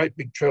put a great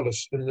big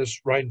trellis in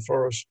this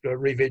rainforest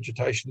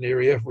revegetation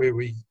area where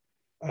we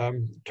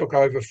took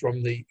over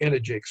from the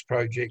Energex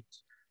project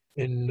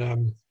in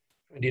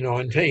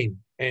 2019.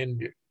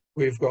 And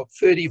we've got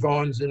 30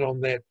 vines in on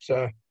that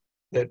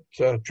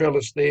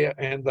trellis there,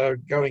 and they're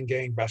going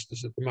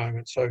gangbusters at the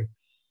moment. So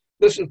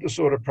this is the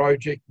sort of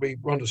project we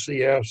want to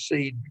see our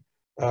seed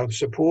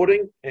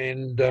supporting,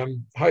 and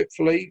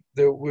hopefully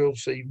we'll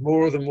see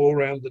more of them all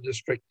around the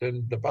district,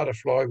 and the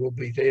butterfly will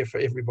be there for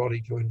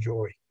everybody to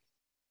enjoy.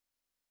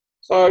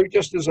 So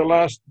just as a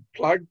last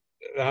plug,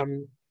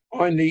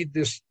 I need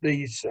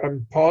these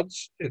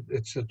pods.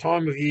 It's the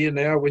time of year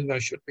now when they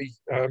should be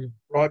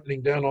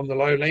ripening down on the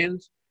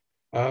lowlands.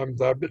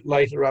 They're a bit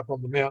later up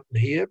on the mountain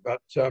here,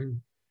 but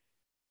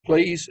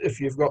please, if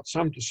you've got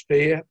some to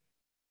spare,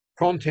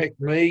 contact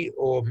me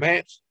or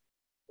Matt,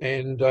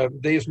 and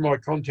there's my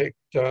contact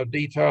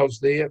details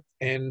there,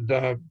 and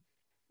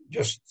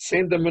just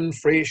send them in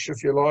fresh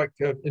if you like.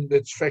 In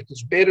fact,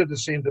 it's better to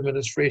send them in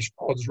as fresh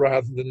pods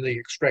rather than the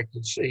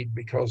extracted seed,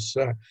 because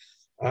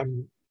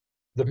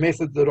the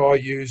method that I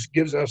use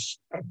gives us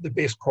the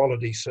best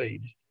quality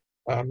seed.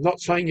 I'm not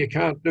saying you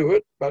can't do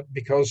it, but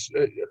because,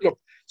 look,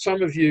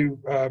 some of you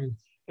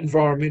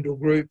environmental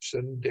groups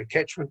and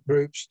catchment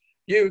groups,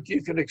 you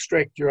can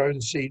extract your own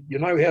seed. You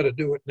know how to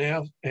do it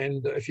now,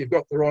 and if you've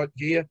got the right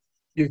gear,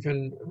 you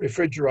can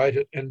refrigerate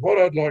it. And what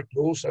I'd like to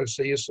also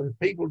see is some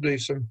people do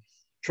some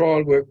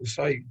trial work with,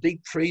 say,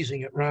 deep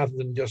freezing it rather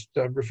than just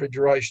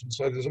refrigeration.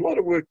 So there's a lot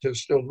of work to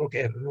still look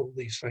at in all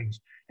these things.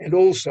 And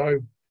also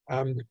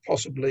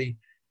possibly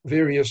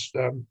various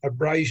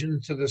abrasion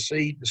to the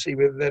seed to see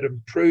whether that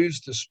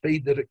improves the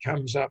speed that it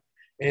comes up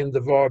and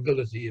the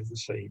viability of the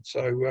seed.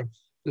 So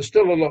there's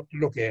still a lot to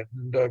look at,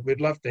 and we'd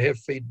love to have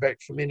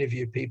feedback from any of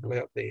you people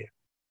out there.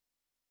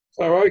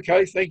 So,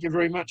 okay, thank you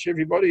very much,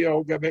 everybody.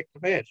 I'll go back to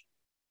Matt.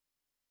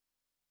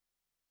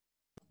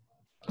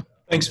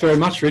 Thanks very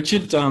much,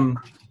 Richard.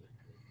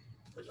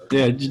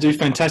 Yeah, you do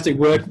fantastic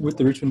work with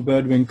the Richmond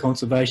Birdwing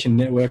Conservation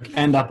Network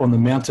and up on the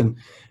mountain.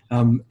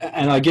 And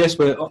I guess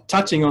we're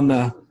touching on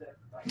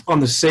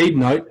the seed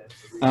note.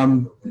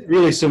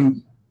 Really,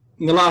 in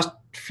the last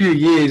few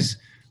years,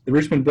 the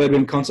Richmond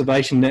Birdwing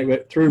Conservation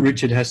Network through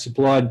Richard has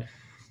supplied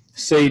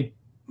seed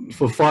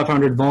for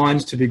 500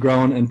 vines to be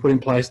grown and put in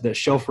place that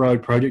Shelf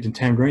Road project in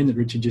Tamborine that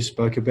Richard just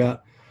spoke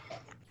about.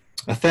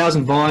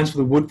 1,000 vines for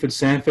the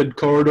Woodford-Sanford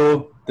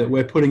corridor that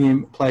we're putting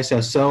in place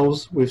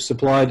ourselves. We've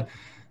supplied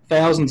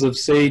thousands of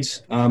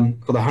seeds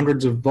for the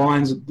hundreds of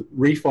vines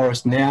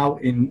Reforest now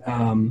in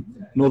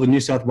northern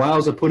New South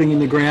Wales are putting in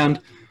the ground.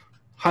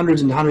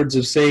 Hundreds and hundreds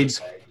of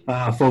seeds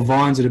for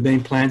vines that have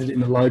been planted in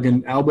the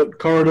Logan-Albert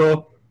corridor.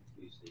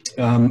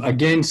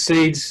 Again,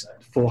 seeds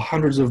for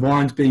hundreds of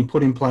vines being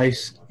put in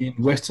place in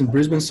western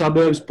Brisbane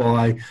suburbs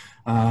by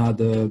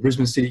the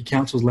Brisbane City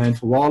Council's Land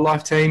for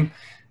Wildlife team.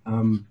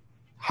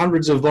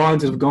 Hundreds of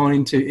vines that have gone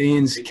into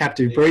Ian's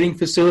captive breeding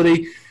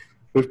facility.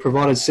 We've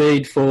provided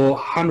seed for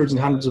hundreds and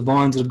hundreds of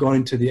vines that have gone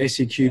into the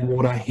ACQ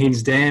Water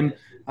Hens Dam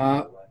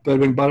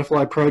Birdwing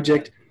Butterfly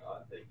project.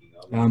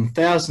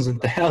 Thousands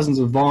and thousands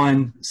of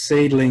vine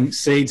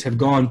seeds have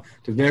gone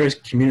to various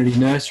community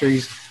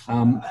nurseries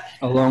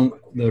along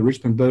the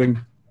Richmond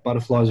Birdwing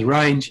Butterflies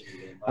range,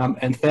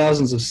 and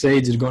thousands of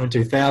seeds have gone into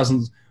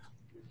 1,000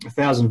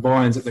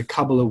 vines that the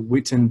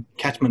Cubbler-Whitton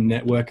catchment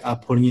network are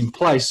putting in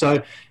place.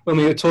 So when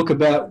we talk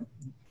about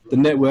the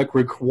network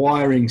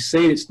requiring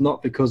seed, it's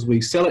not because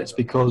we sell it, it's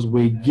because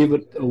we give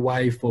it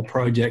away for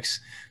projects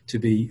to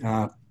be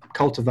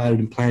cultivated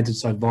and planted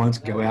so vines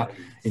can go out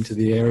into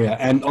the area.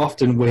 And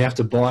often we have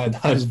to buy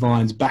those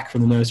vines back from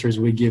the nurseries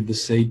we give the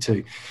seed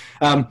to.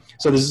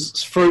 So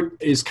this fruit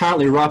is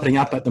currently ripening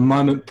up at the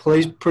moment.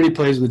 Pretty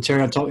pleased with the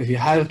cherry on top. If you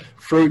have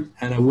fruit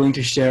and are willing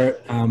to share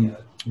it,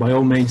 by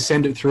all means,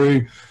 send it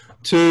through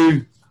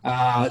to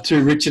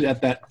Richard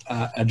at that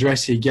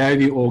address he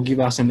gave you, or give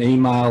us an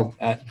email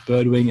at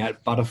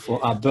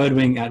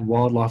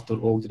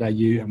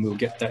birdwing@wildlife.org.au, and we'll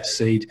get that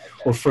seed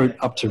or fruit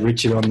up to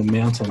Richard on the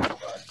mountain.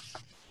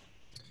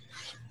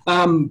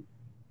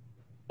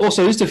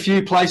 Also, just a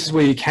few places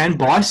where you can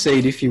buy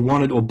seed if you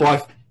wanted, or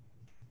buy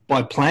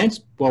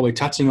plants while we're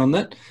touching on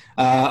that.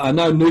 I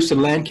know Noosa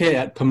Landcare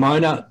at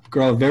Pomona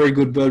grow a very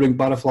good birdwing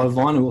butterfly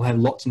vine, and we'll have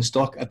lots in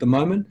stock at the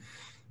moment.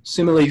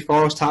 Similarly,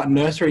 Forest Heart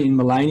Nursery in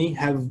Mullaney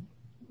have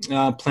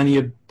plenty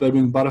of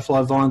birdwing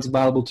butterfly vines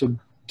available to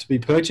be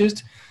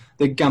purchased.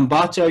 The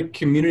Gumbacho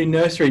Community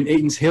Nursery in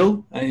Eaton's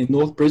Hill in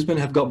North Brisbane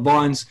have got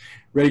vines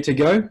ready to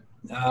go.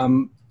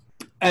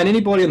 And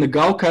anybody on the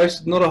Gold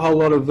Coast, not a whole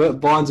lot of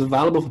vines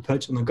available for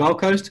purchase on the Gold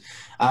Coast,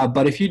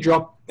 but if you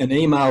drop an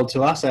email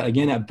to us,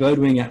 again, at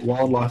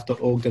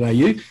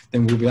birdwing@wildlife.org.au,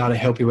 then we'll be able to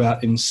help you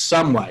out in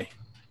some way.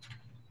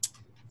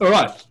 All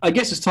right, I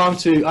guess it's time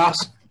to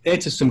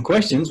answer some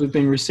questions. We've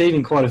been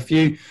receiving quite a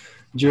few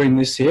during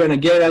this here, and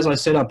again, as I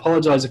said, I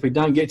apologize if we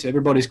don't get to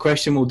everybody's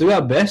question. We'll do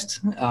our best.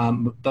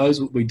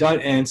 Those we don't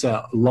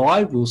answer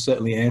live, we'll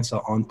certainly answer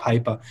on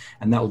paper,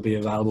 and that will be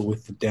available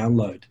with the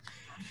download.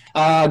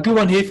 Good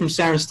one here from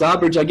Sharon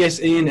Starbridge. I guess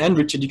Ian and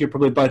Richard, you could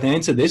probably both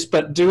answer this,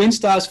 but do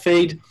instars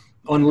feed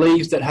on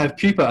leaves that have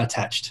pupa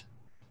attached?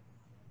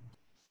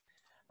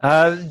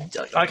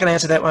 I can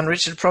answer that one,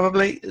 Richard,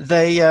 probably.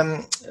 They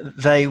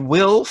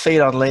will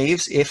feed on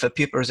leaves if a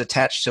pupa is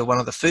attached to one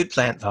of the food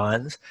plant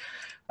vines,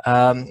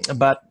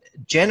 but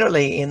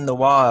generally in the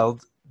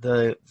wild,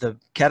 the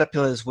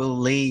caterpillars will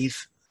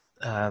leave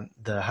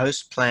the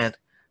host plant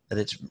that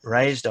it's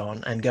raised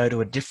on and go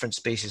to a different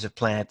species of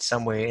plant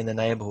somewhere in the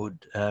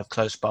neighborhood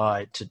close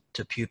by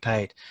to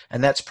pupate.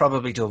 And that's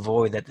probably to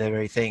avoid that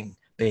very thing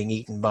being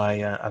eaten by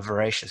a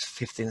voracious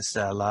fifth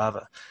instar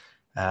larva.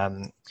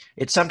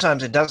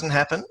 Sometimes it doesn't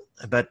happen,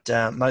 but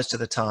most of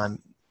the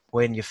time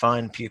when you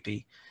find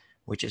pupae,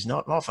 which is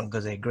not often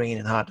because they're green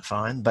and hard to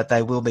find, but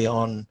they will be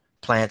on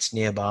plants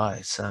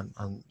nearby, some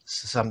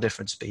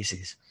different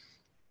species.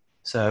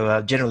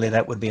 So generally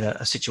that would be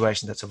a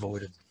situation that's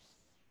avoided.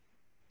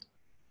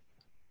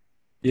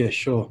 Yeah,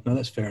 sure. No,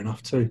 that's fair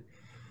enough too.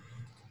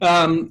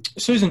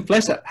 Susan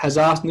Flesser has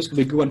asked, and this could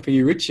be a good one for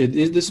you, Richard,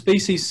 is the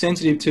species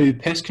sensitive to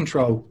pest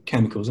control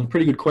chemicals? And a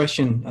pretty good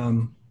question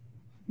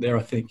there,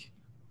 I think.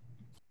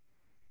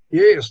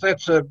 Yes,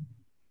 that's a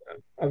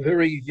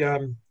very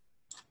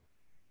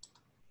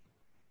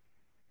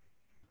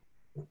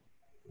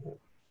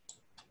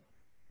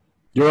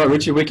You're right,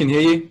 Richard, we can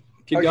hear you.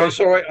 Keep going.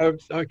 Sorry.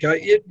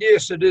 Okay.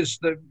 Yes, it is.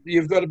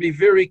 You've got to be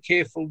very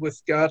careful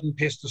with garden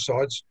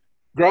pesticides.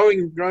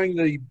 Growing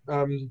the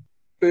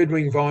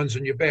birdwing vines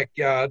in your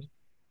backyard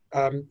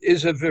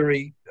is a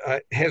very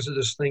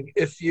hazardous thing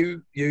if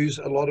you use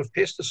a lot of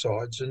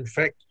pesticides. In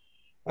fact,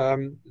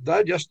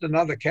 they're just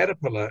another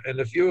caterpillar,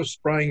 and if you're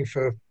spraying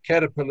for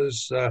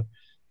caterpillars,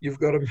 you've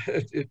got them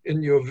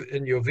in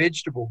your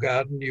vegetable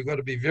garden. You've got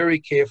to be very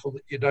careful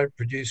that you don't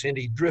produce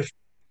any drift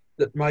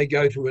that may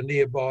go to a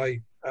nearby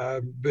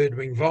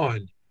birdwing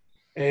vine.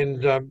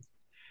 And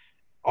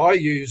I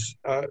use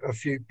a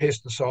few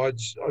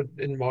pesticides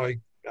in my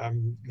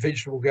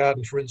vegetable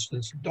garden, for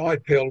instance,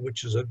 dipel,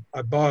 which is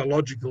a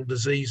biological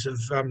disease of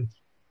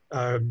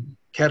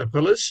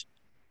caterpillars,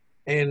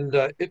 and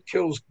it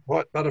kills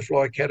white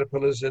butterfly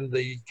caterpillars and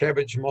the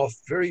cabbage moth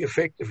very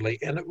effectively,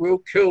 and it will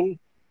kill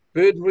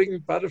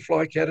birdwing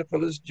butterfly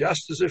caterpillars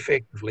just as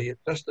effectively. It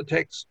just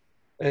attacks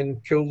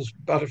and kills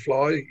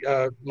butterfly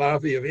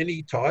larvae of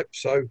any type,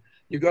 so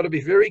you've got to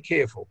be very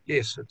careful.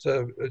 Yes,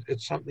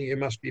 it's something you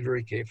must be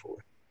very careful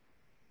with.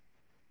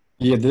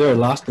 Yeah, the very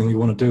last thing we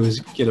want to do is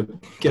get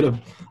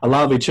a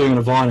larvae chewing on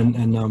a vine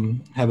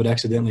and have it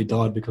accidentally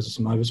died because of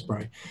some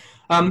overspray.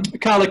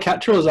 Carla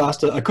Cattrall has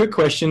asked a quick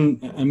question,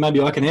 and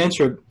maybe I can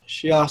answer it.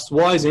 She asked,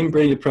 why is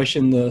inbreeding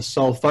depression the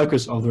sole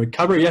focus of the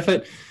recovery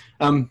effort?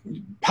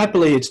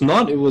 Happily, it's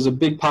not. It was a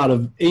big part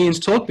of Ian's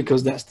talk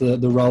because that's the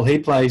role he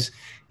plays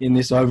in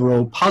this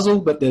overall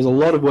puzzle, but there's a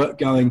lot of work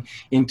going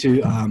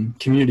into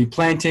community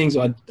plantings,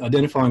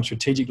 identifying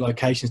strategic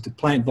locations to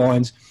plant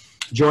vines,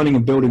 joining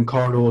and building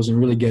corridors, and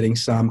really getting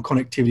some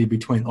connectivity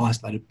between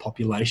isolated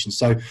populations.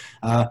 So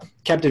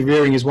captive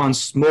rearing is one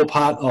small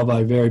part of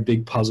a very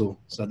big puzzle.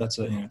 So that's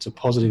it's a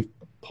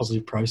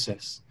positive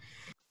process.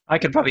 I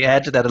could probably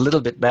add to that a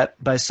little bit,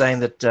 Matt, by saying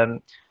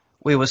that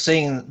we were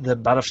seeing the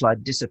butterfly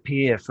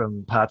disappear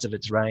from parts of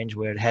its range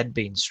where it had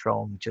been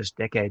strong just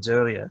decades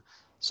earlier.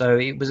 So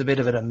it was a bit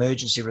of an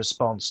emergency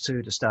response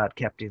too to start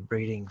captive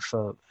breeding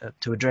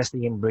to address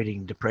the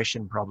inbreeding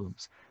depression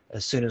problems.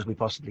 as soon as we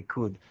possibly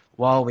could.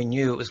 While we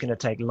knew it was going to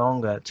take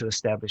longer to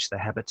establish the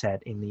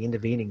habitat in the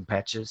intervening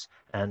patches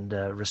and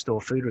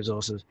restore food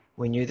resources,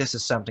 we knew this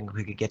is something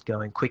we could get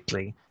going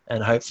quickly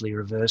and hopefully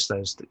reverse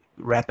those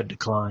rapid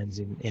declines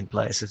in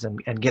places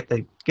and get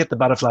the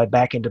butterfly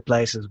back into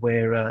places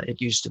where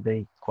it used to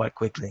be quite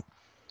quickly.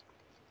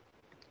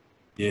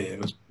 Yeah,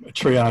 it was a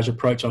triage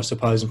approach, I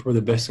suppose, and probably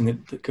the best thing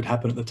that could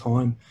happen at the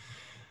time.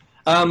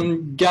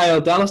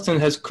 Gail Dallaston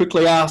has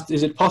quickly asked,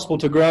 is it possible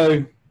to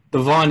grow the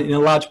vine in a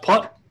large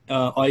pot,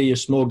 i.e. a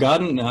small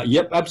garden?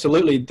 Yep,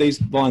 absolutely. These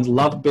vines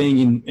love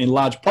being in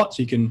large pots.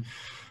 You can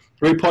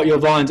repot your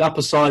vines up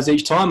a size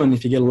each time, and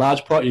if you get a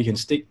large pot, you can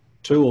stick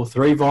 2 or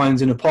 3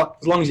 vines in a pot.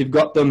 As long as you've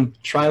got them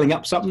trailing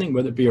up something,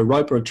 whether it be a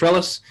rope or a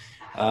trellis,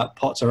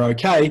 pots are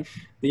okay.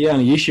 The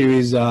only issue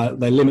is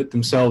they limit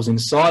themselves in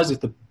size. If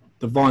the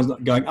vine's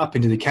not going up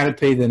into the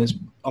canopy, then its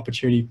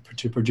opportunity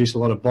to produce a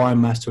lot of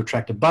biomass to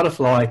attract a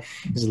butterfly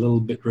is a little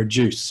bit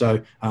reduced.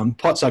 So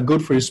pots are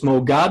good for a small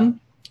garden,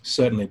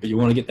 certainly, but you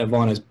want to get that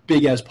vine as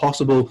big as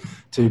possible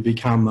to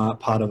become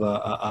part of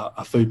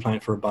a food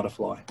plant for a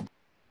butterfly.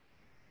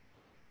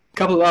 A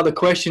couple of other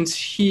questions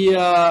here.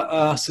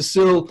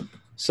 Cecile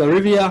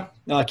Sarivia,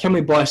 can we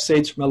buy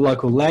seeds from a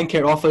local land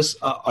care office?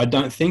 I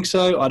don't think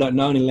so. I don't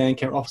know any land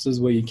care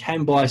offices where you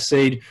can buy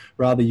seed.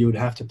 Rather, you would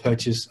have to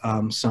purchase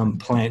some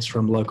plants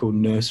from local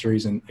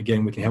nurseries, and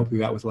again, we can help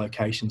you out with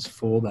locations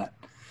for that.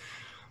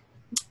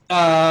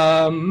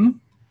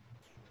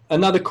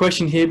 Another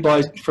question here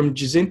from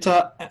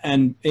Gynther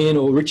and Ian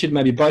or Richard,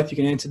 maybe both you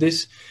can answer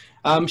this.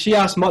 She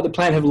asked, might the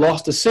plant have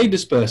lost a seed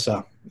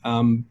disperser?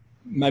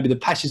 Maybe the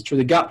passage through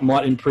the gut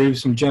might improve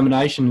some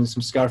germination and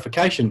some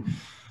scarification.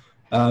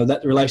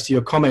 That relates to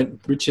your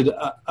comment, Richard,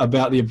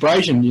 about the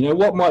abrasion. You know,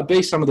 what might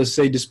be some of the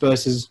seed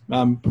dispersers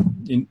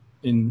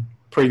in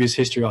previous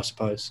history, I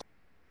suppose?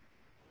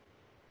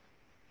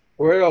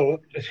 Well,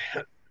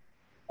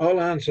 I'll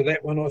answer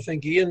that one, I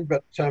think, Ian,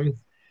 but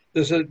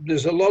there's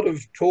a lot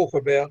of talk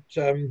about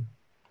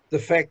the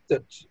fact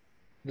that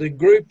the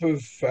group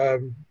of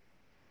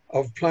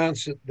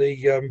plants that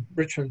the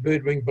Richmond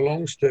Birdwing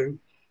belongs to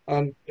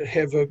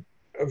have a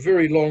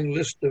very long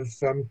list of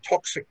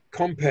toxic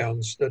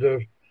compounds that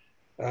are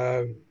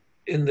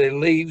in their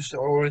leaves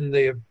or in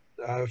their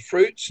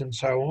fruits and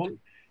so on.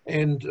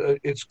 And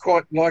it's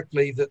quite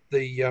likely that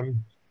the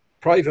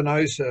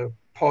Pravenosa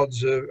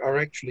pods are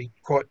actually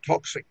quite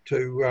toxic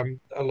to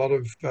a lot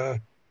of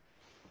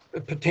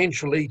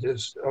potential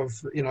eaters of,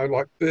 you know,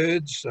 like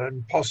birds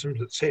and possums,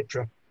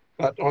 etc.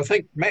 But I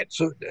think Matt's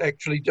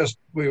actually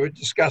we were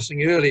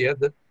discussing earlier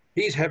that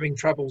he's having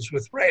troubles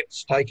with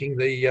rats taking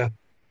the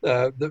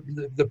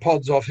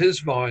pods off his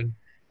vine.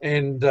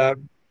 And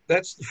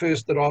that's the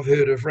first that I've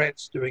heard of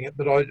rats doing it,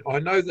 but I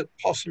know that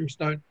possums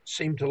don't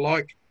seem to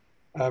like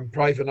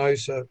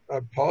Pravenosa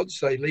pods.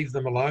 They leave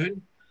them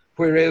alone,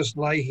 whereas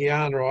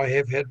Leahiana, I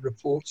have had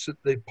reports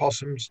that the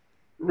possums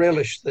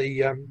relish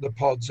the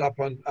pods up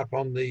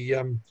on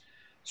the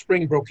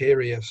Springbrook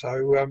area.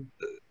 So,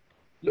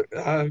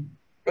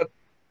 but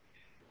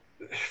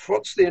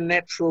what's their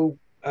natural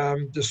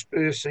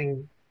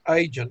dispersing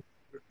agent?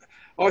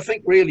 I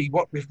think really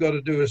what we've got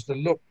to do is to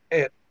look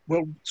at,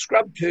 well,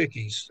 scrub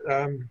turkeys.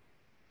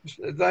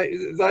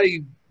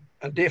 They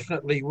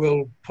definitely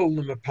will pull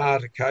them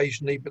apart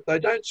occasionally, but they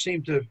don't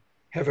seem to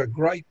have a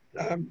great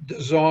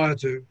desire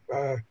to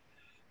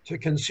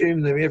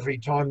consume them every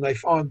time they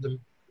find them.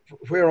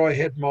 Where I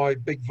had my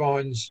big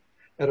vines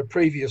at a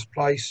previous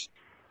place,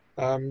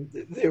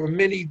 there were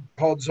many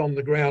pods on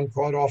the ground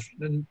quite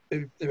often,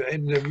 and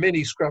there were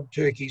many scrub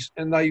turkeys,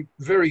 and they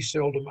very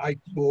seldom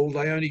ate them all.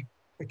 They only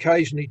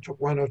occasionally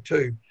took 1 or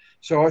 2.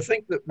 So I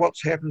think that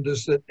what's happened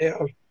is that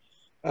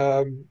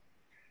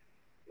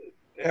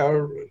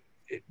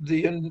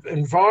the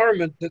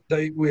environment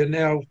that we're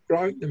now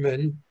growing them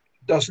in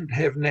doesn't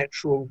have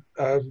natural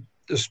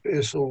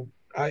dispersal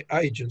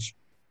agents.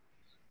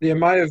 There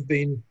may have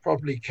been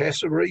probably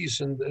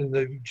cassowaries in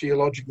the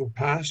geological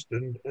past,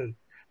 and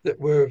that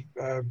were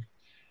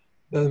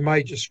the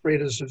major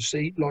spreaders of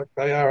seed, like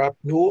they are up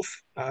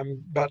north.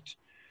 But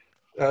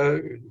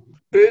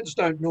birds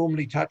don't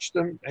normally touch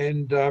them,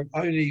 and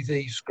only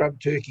the scrub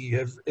turkey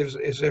has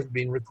ever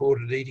been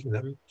recorded eating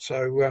them.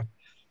 So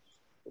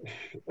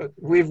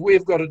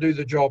we've got to do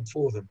the job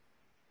for them.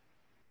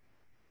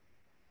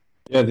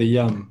 Yeah,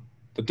 the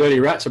dirty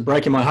rats are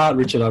breaking my heart,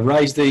 Richard. I've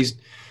raised these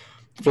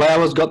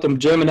flowers, got them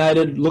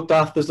germinated, looked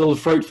after this little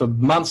fruit for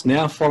months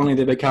now. Finally,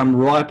 they become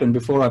ripe, and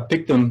before I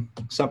pick them,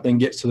 something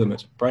gets to them.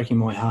 It's breaking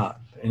my heart.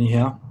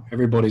 Anyhow,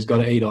 everybody's got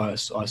to eat, I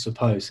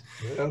suppose.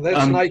 Well,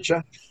 that's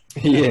nature.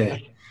 Yeah.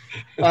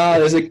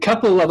 There's a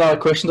couple of other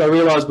questions. I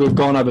realise we've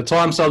gone over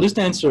time, so I'll just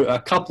answer a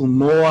couple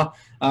more.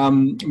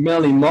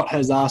 Melanie Mott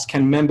has asked,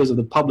 can members of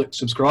the public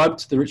subscribe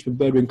to the Richmond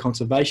Birdwing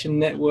Conservation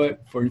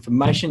Network for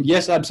information?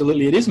 Yes,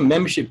 absolutely. It is a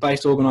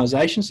membership-based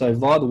organisation, so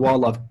via the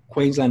Wildlife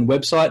Queensland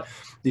website,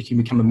 you can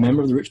become a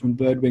member of the Richmond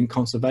Birdwing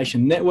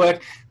Conservation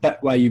Network.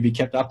 That way you'll be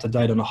kept up to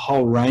date on a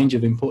whole range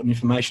of important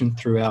information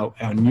through our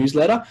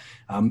newsletter.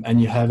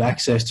 And you have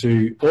access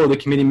to all of the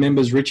committee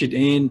members, Richard,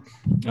 Ian,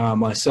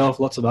 myself,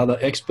 lots of other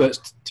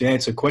experts to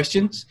answer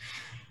questions.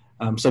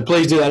 So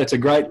please do that. It's a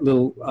great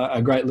little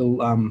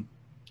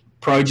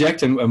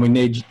project, and we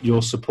need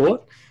your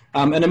support.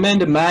 And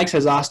Amanda Maggs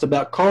has asked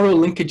about corridor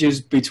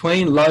linkages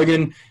between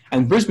Logan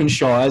and Brisbane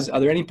Shires.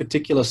 Are there any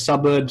particular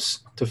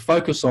suburbs to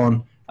focus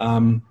on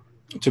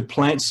to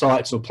plant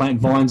sites or plant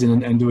vines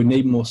in, and do we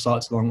need more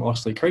sites along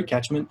Oxley Creek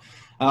catchment?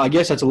 I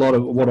guess that's a lot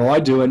of what I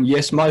do, and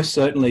yes, most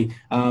certainly,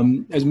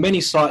 as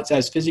many sites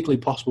as physically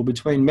possible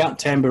between Mount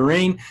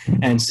Tamborine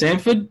and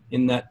Sanford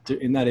in that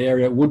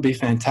area would be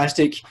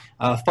fantastic.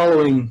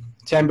 Following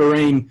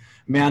Tamborine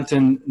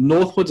Mountain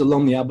northwards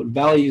along the Albert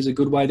Valley is a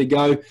good way to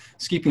go.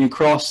 Skipping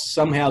across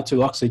somehow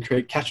to Oxley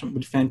Creek catchment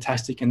would be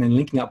fantastic, and then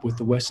linking up with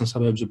the western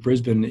suburbs of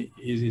Brisbane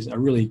is a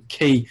really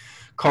key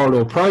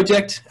corridor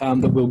project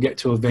that we'll get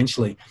to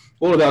eventually.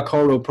 All of our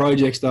corridor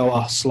projects, though,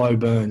 are slow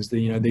burns.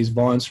 These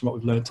vines, from what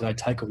we've learned today,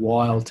 take a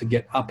while to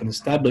get up and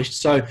established.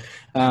 So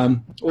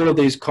all of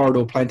these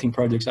corridor planting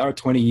projects are a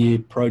 20-year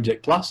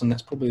project plus, and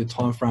that's probably the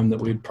time frame that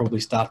we'd probably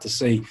start to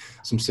see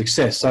some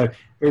success. So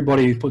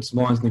everybody who puts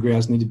vines in the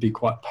grounds need to be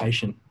quite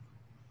patient.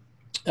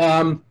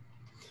 I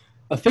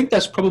think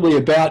that's probably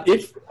about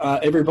it,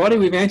 everybody.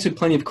 We've answered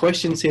plenty of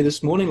questions here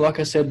this morning.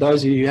 Like I said,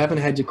 those of you who haven't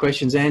had your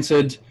questions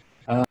answered,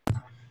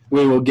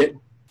 we will get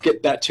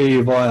that to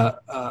you via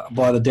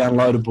the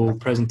downloadable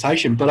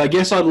presentation. But I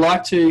guess I'd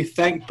like to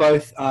thank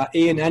both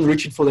Ian and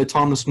Richard for their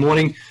time this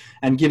morning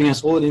and giving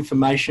us all the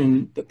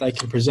information that they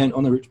can present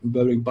on the Richmond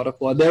Birdwing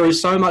butterfly. There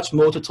is so much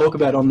more to talk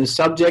about on this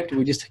subject.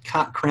 We just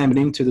can't cram it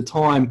into the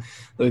time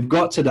that we've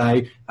got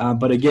today.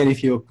 But again,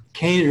 if you're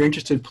keen or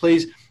interested,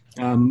 please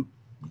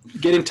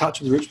get in touch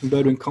with the Richmond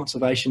Birdwing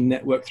Conservation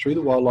Network through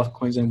the Wildlife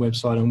Queensland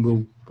website,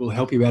 and we'll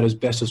help you out as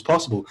best as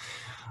possible.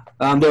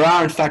 There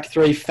are, in fact,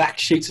 3 fact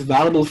sheets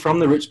available from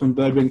the Richmond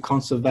Birdwing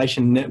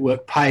Conservation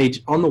Network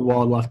page on the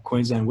Wildlife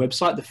Queensland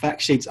website. The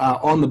fact sheets are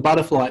on the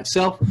butterfly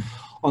itself,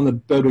 on the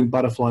birdwing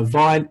butterfly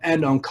vine,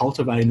 and on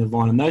cultivating the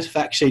vine. And those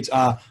fact sheets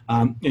are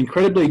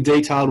incredibly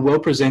detailed, well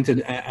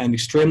presented, and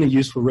extremely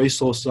useful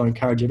resources. I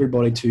encourage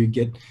everybody to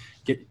get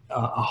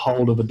a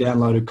hold of a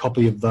downloaded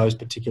copy of those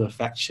particular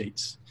fact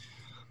sheets.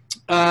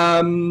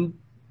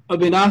 I've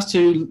been asked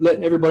to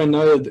let everybody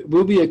know that there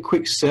will be a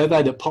quick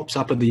survey that pops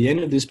up at the end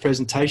of this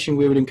presentation.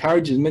 We would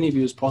encourage as many of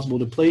you as possible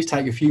to please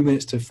take a few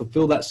minutes to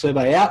fulfill that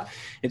survey out.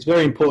 It's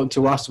very important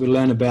to us to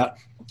learn about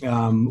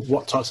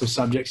what types of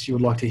subjects you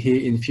would like to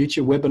hear in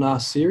future webinar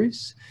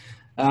series.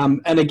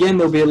 And again,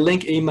 there'll be a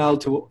link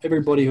emailed to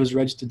everybody who's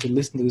registered to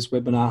listen to this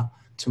webinar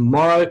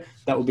tomorrow.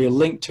 That will be a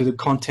link to the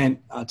content,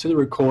 to the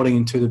recording,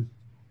 and to the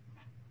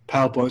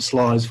PowerPoint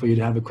slides for you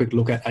to have a quick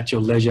look at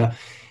your leisure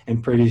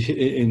and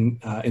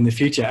in the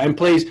future. And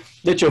please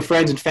let your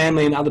friends and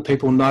family and other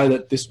people know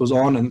that this was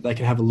on, and they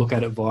can have a look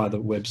at it via the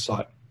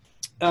website.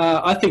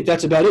 I think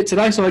that's about it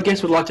today. So I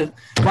guess we'd like to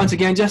once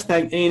again just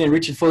thank Ian and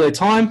Richard for their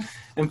time,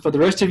 and for the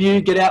rest of you,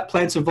 get out,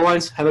 plant some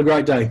vines, have a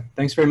great day.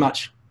 Thanks very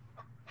much.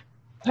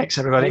 Thanks,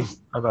 everybody.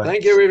 Bye-bye.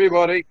 Thank you,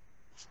 everybody.